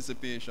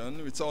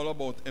participation. It's all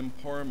about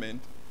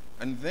empowerment.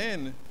 And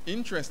then,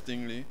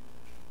 interestingly,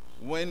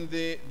 when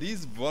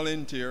these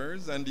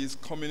volunteers and these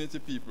community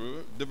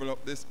people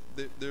develop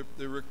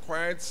the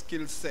required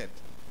skill set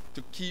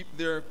to keep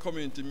their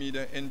community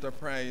media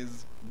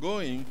enterprise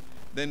going,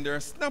 then they're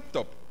snapped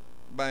up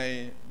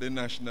by the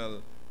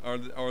national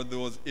or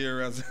those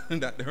areas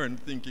that they're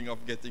thinking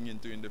of getting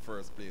into in the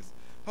first place.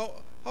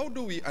 How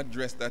do we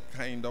address that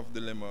kind of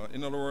dilemma?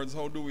 In other words,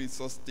 how do we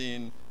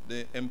sustain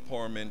the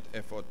empowerment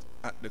effort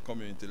at the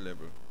community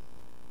level?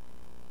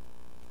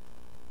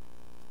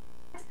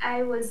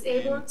 I was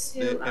able to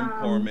the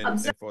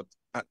empowerment effort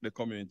at the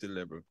community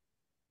level.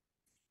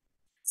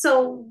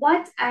 So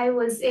what I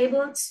was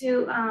able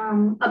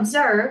to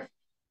observe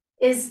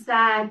is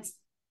that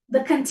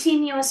the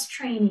continuous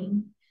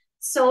training.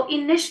 So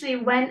initially,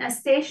 when a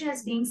station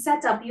is being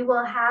set up, you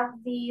will have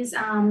these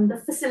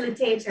the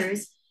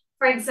facilitators.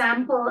 For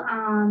example,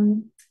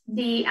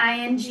 the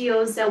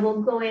INGOs that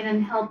will go in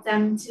and help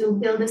them to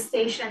build a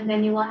station.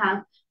 Then you will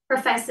have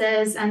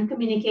professors and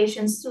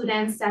communication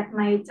students that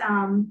might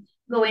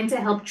go in to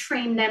help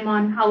train them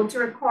on how to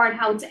record,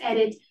 how to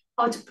edit,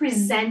 how to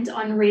present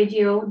on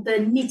radio, the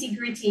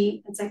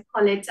nitty-gritty, as I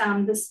call it,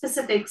 the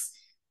specifics.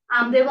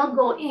 They will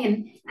go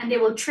in and they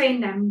will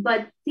train them.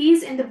 But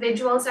these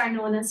individuals are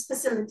known as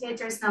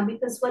facilitators now,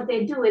 because what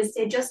they do is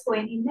they just go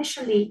in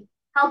initially,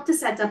 help to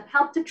set up,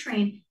 help to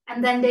train,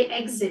 and then they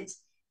exit.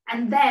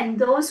 And then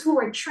those who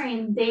were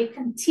trained, they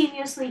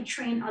continuously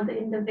train other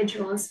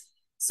individuals.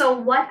 So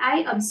what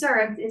I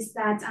observed is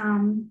that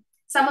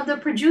some of the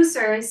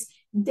producers,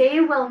 they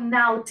will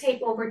now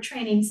take over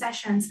training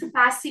sessions,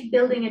 capacity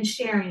building and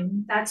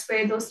sharing. That's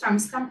where those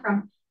terms come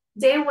from.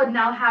 They would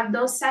now have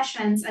those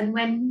sessions, and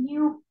when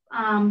new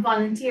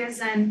volunteers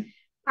and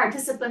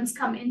participants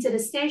come into the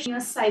station,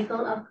 a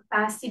cycle of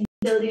capacity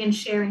building and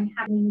sharing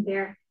happening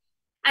there.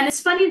 And it's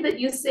funny that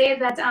you say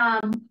that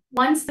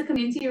once the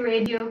community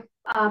radio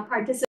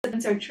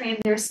participants are trained,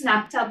 they're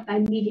snapped up by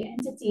media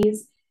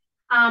entities.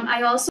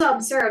 I also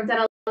observed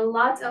that a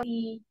lot of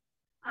the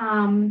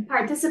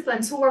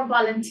participants who were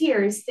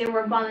volunteers, they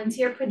were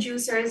volunteer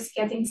producers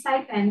getting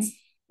stipends.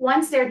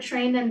 Once they're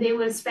trained and they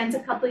will spend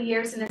a couple of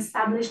years and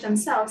establish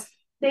themselves,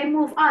 they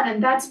move on,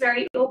 and that's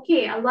very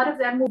okay. A lot of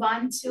them move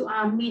on to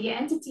media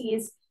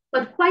entities,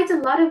 but quite a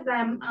lot of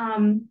them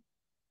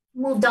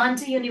moved on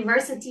to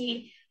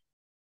university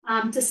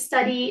to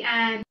study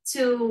and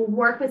to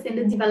work within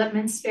the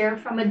development sphere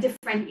from a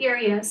different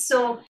area.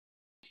 So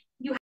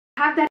you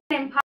have that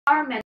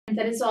empowerment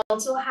that is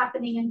also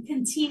happening and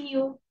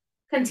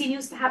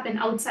continues to happen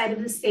outside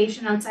of the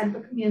station, outside of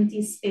the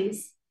community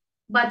space.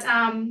 But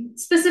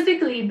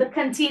specifically, the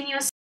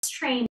continuous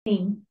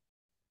training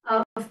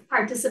of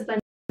participants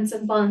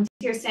and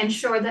volunteers to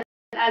ensure that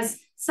as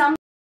some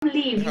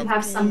leave, you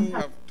have some.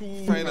 I have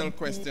two final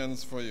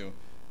questions for you.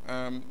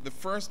 The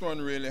first one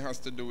really has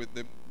to do with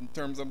in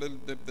terms of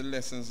the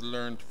lessons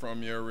learned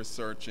from your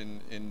research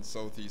in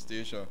Southeast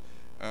Asia.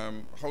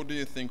 How do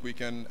you think we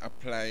can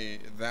apply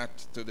that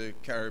to the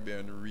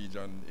Caribbean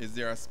region? Is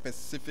there a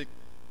specific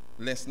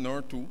lesson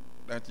or two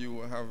that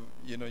you have,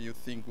 you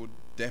think would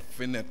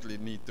definitely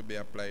need to be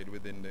applied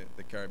within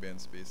the Caribbean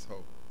space?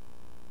 How?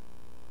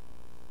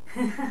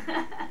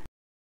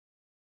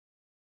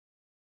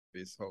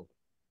 Space how?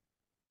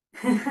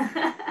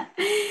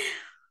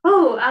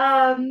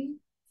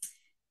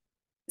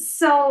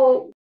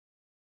 So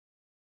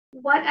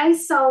what I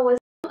saw was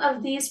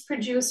of these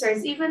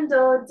producers, even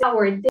though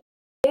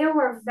they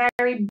were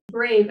very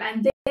brave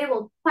and they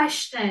will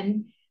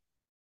question,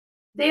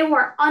 they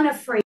were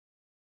unafraid.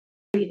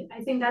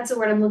 I think that's the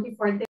word I'm looking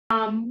for.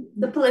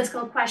 The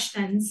political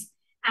questions,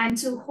 and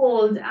to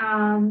hold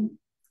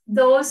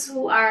those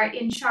who are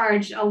in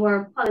charge,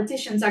 our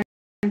politicians, our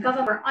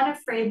government, are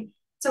unafraid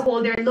to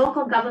hold their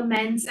local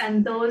governments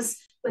and those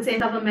within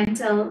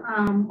governmental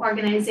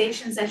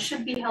organizations that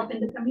should be helping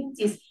the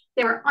communities.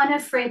 They were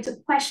unafraid to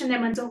question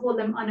them and to hold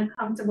them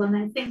unaccountable. And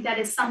I think that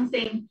is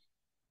something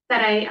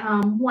that I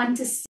want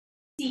to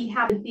see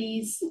happen with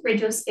these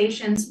radio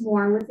stations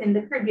more within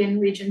the Caribbean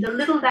region. The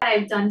little that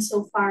I've done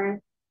so far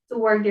to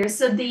work there.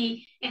 So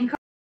the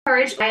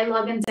encourage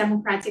dialogue and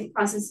democratic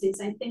processes.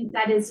 I think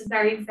that is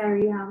very,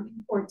 very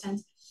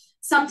important.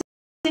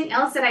 Something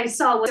else that I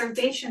saw was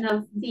observation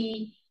of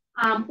the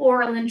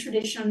oral and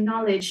traditional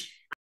knowledge.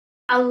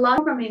 A lot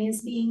of programming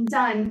is being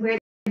done where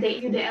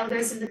the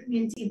elders in the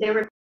community, they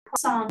record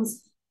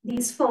songs,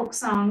 these folk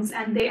songs,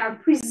 and they are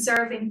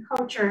preserving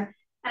culture.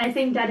 And I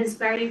think that is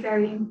very,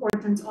 very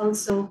important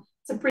also,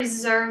 to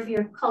preserve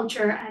your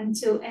culture and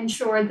to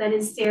ensure that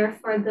it's there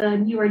for the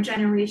newer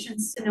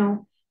generations to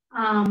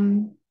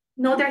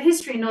know their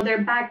history, know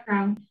their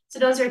background. So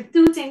those are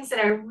two things that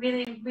I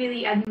really,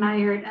 really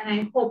admired, and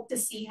I hope to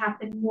see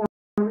happen more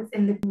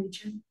within the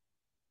region.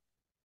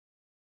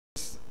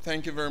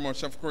 Thank you very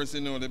much. Of course,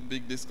 the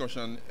big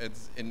discussion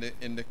is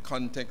in the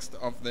context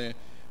of the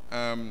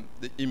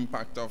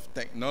impact of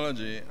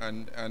technology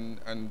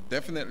and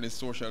definitely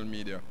social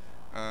media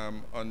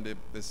on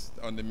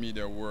the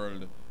media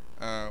world.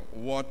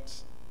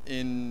 What,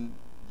 in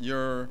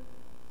your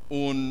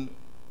own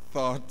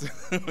thought,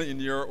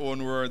 in your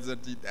own words,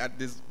 at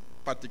this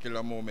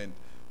particular moment,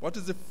 what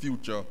is the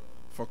future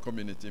for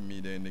community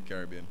media in the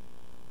Caribbean?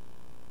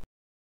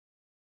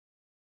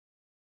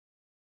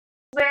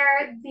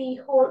 Where the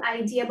whole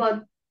idea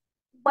about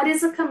what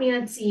is a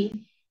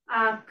community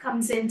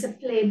comes into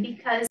play,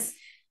 because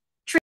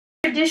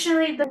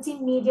traditionally the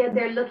media,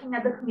 they're looking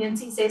at the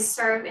communities they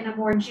serve in a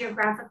more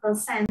geographical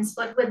sense,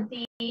 but with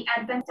the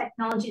advent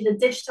technology, the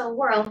digital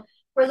world,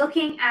 we're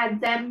looking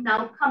at them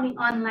now coming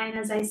online.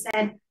 As I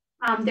said,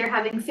 they're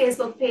having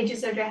Facebook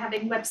pages, or they're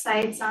having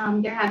websites,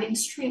 they're having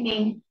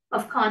streaming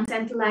of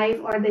content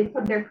live, or they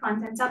put their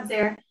content up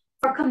there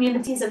for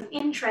communities of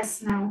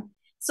interest now.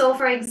 So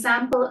for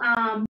example,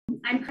 I'm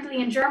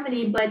currently in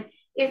Germany, but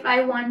if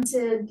I want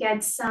to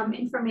get some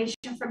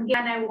information from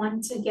Guyana, I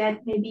want to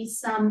get maybe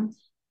some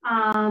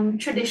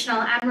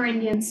traditional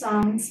Amerindian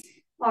songs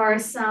or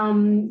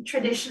some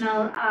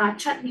traditional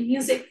chutney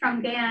music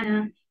from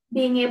Guyana,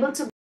 being able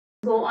to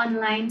go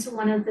online to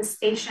one of the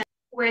stations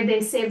where they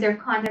save their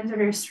content or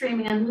their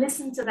streaming and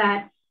listen to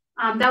that,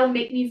 that will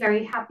make me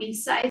very happy.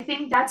 So I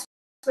think that's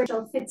where it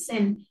all fits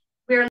in.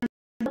 We're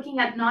looking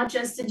at not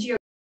just the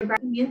geographic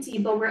community,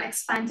 but we're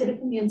expanding the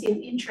community of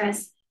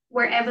interest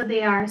wherever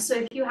they are. So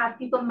if you have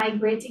people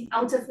migrating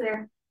out of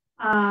their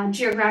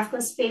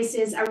geographical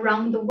spaces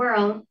around the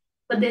world,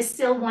 but they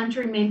still want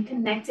to remain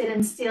connected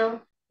and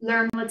still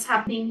learn what's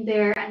happening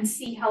there and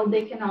see how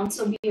they can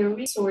also be a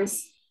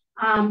resource.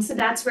 So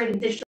that's where the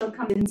digital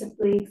comes into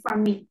play for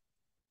me.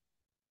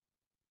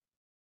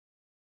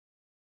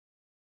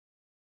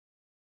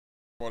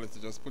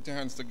 Just put your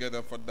hands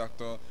together for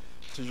Dr.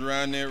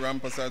 Tijrani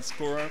Rampasad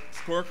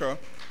Skorka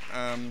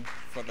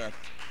for that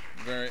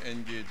very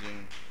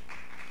engaging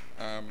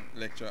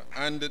lecture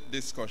and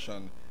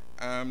discussion.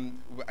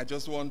 I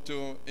just want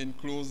to, in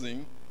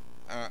closing,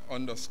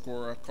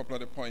 underscore a couple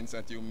of the points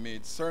that you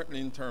made, certainly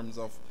in terms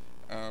of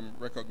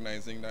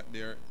recognizing that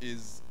there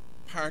is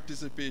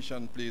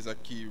participation plays a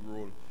key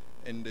role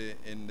in the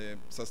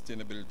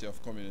sustainability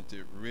of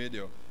community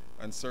radio.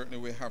 And certainly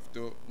we have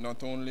to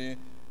not only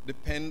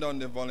depend on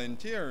the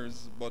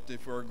volunteers, but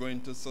if we're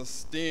going to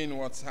sustain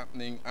what's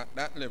happening at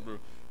that level,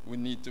 we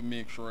need to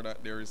make sure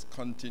that there is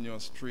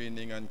continuous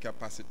training and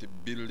capacity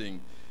building.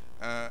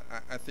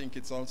 I think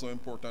it's also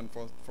important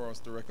for us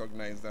to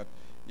recognize that,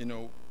 you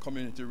know,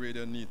 community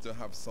radio needs to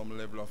have some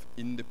level of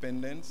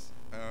independence,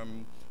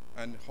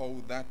 and how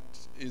that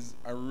is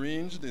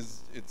arranged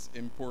it's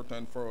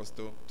important for us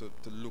to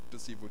look to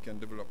see if we can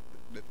develop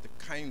the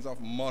kinds of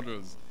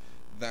models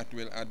that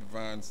will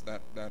advance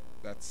that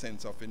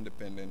sense of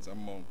independence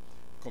among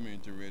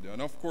community radio.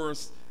 And of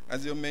course,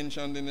 as you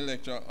mentioned in the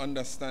lecture,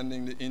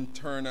 understanding the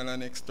internal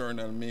and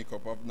external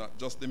makeup of not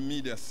just the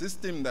media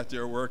system that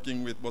you're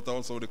working with, but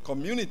also the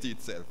community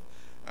itself,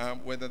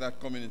 whether that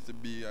community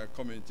be a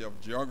community of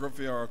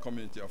geography or a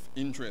community of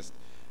interest.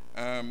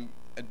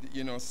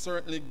 You know,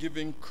 certainly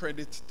giving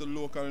credit to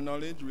local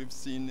knowledge. We've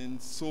seen in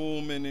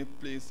so many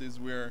places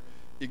where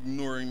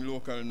ignoring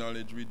local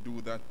knowledge, we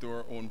do that to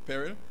our own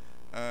peril.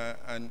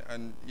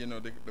 And you know,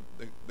 the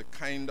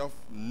kind of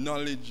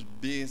knowledge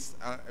based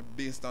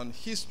on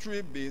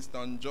history, based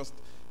on just,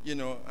 you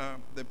know,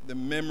 the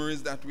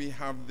memories that we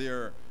have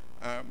there,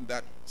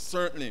 that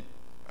certainly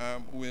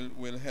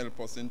will help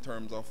us in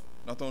terms of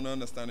not only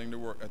understanding the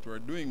work that we're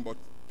doing, but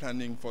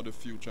planning for the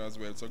future as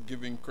well. So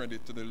giving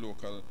credit to the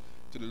local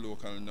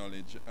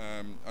knowledge,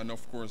 and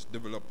of course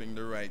developing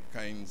the right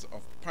kinds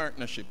of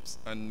partnerships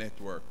and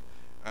network.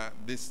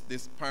 This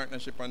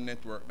partnership and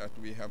network that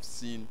we have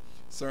seen,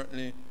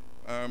 certainly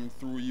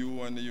through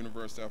you and the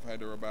University of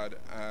Hyderabad,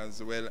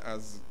 as well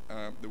as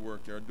the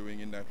work you're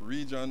doing in that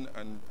region,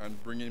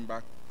 and bringing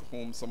back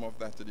home some of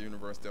that to the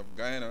University of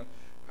Guyana,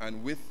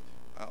 and with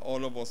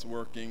all of us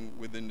working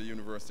within the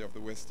University of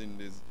the West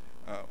Indies,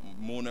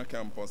 Mona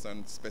campus,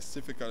 and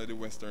specifically the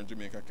Western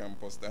Jamaica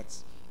campus.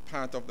 That's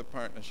part of the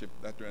partnership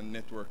that we're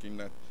networking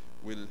that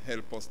will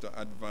help us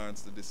to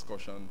advance the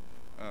discussion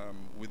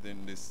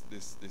within this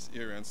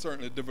area, and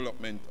certainly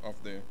development of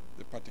the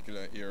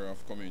particular area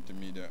of community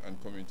media and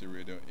community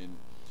radio, in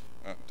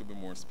to be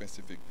more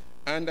specific.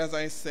 And as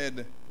I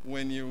said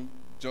when you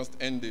just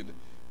ended,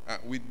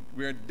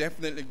 we're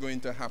definitely going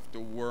to have to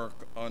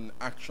work on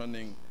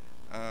actioning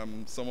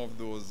some of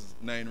those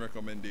 9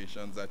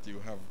 recommendations that you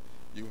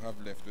have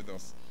left with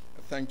us.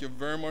 Thank you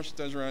very much,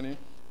 Tijrani.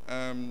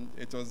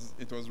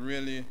 It was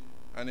really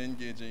an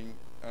engaging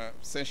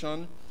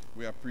session.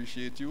 We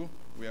appreciate you.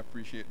 We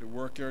appreciate the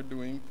work you're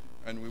doing,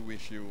 and we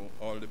wish you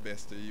all the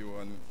best to you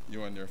and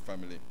your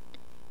family.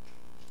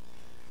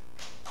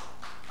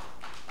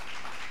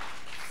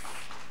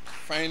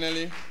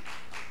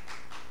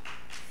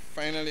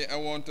 Finally, I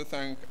want to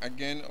thank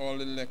again all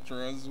the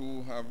lecturers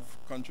who have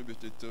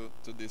contributed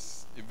to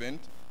this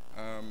event,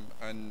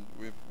 and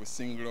we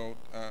single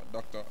out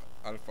Dr.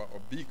 Alpha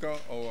Obika,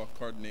 our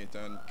coordinator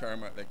and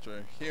Karamat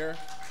lecturer here.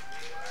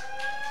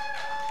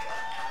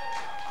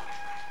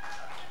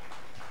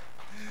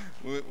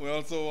 We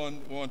also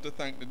want to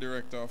thank the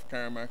director of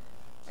Karamak,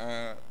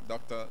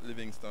 Dr.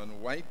 Livingston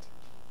White.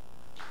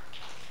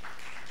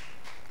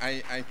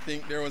 I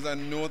think there was a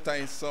note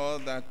I saw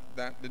that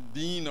the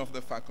Dean of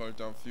the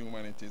Faculty of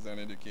Humanities and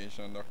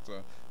Education,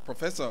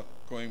 Professor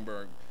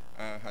Coenberg,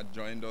 had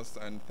joined us,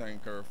 and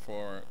thank her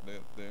for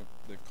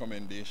the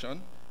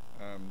commendation.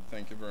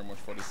 Thank you very much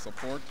for the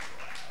support.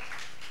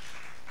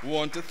 We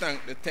want to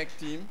thank the tech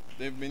team.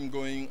 They've been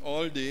going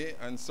all day,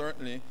 and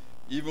certainly,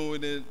 even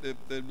with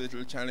the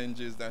little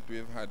challenges that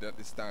we've had at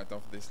the start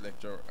of this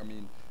lecture, I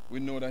mean, we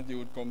know that you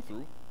would come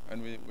through,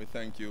 and we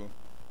thank you.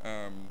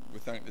 We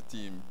thank the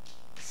team,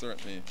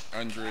 certainly,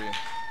 Andre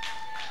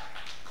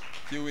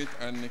Hewitt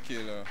and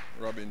Nikela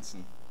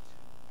Robinson.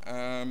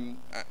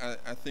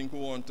 I think we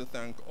want to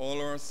thank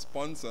all our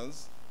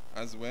sponsors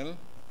as well.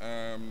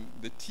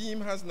 The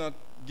team has not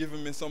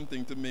given me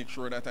something to make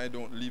sure that I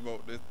don't leave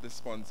out the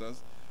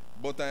sponsors,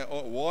 but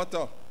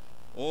water.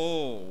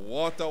 Oh,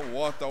 water.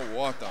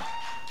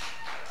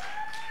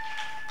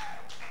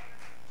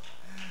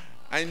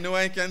 I know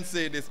I can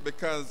say this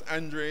because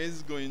Andre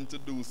is going to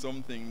do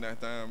something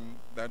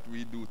that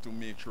we do to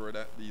make sure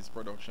that these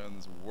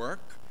productions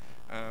work.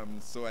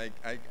 So I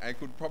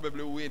could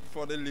probably wait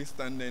for the list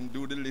and then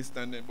do the list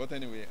and then, but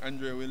anyway,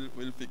 Andre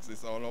will fix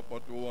this all up.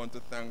 But we want to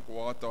thank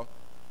Water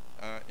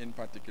in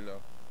particular,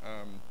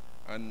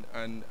 and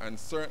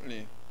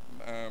certainly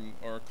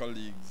our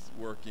colleagues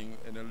working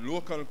in a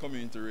local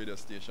community radio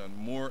station,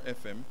 More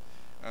FM.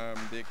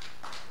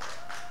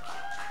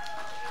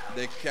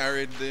 They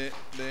carried the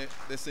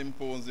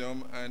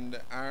symposium and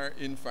are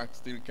in fact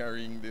still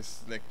carrying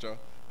this lecture.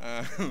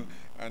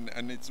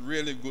 And it's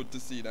really good to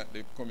see that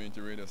the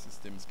community radio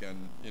systems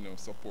can,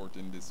 support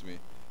in this way.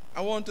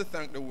 I want to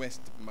thank the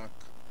West Mac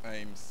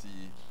IMC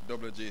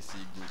WJC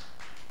group.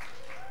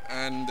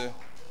 And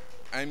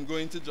I'm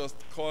going to just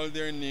call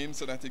their names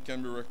so that it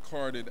can be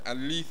recorded.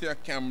 Alethea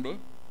Campbell,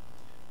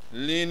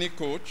 Laney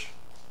Coach,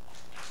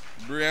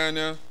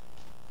 Brianna,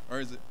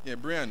 or is it? Yeah,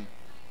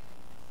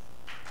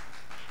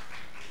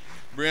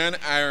 Brian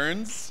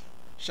Irons,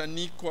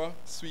 Shaniqua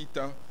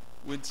Sweeter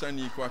with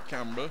Shaniqua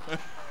Campbell,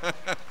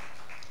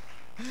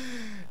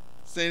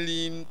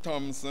 Celine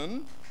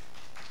Thompson,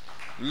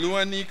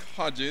 Luanique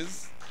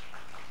Hodges,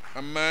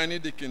 Amani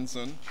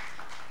Dickinson,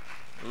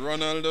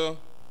 Ronaldo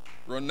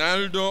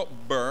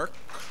Burke,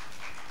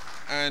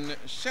 and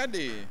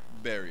Shade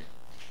Berry.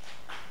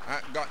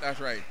 I got that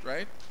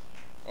right?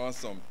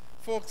 Awesome.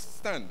 Folks,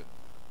 stand.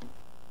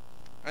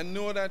 I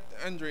know that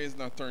Andre is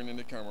not turning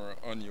the camera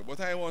on you,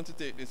 but I want to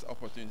take this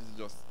opportunity to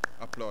just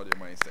applaud you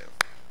myself.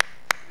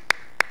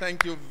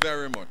 Thank you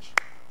very much.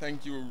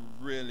 Thank you,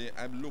 really.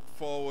 I look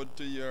forward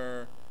to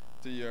your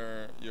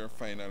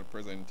final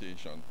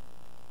presentation.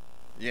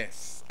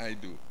 Yes, I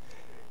do.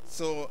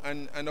 So,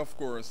 and of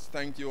course,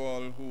 thank you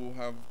all who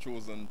have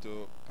chosen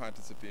to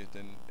participate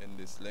in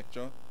this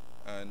lecture,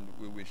 and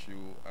we wish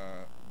you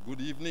a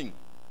good evening.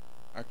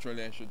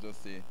 Actually, I should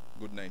just say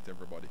good night,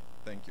 everybody.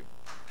 Thank you.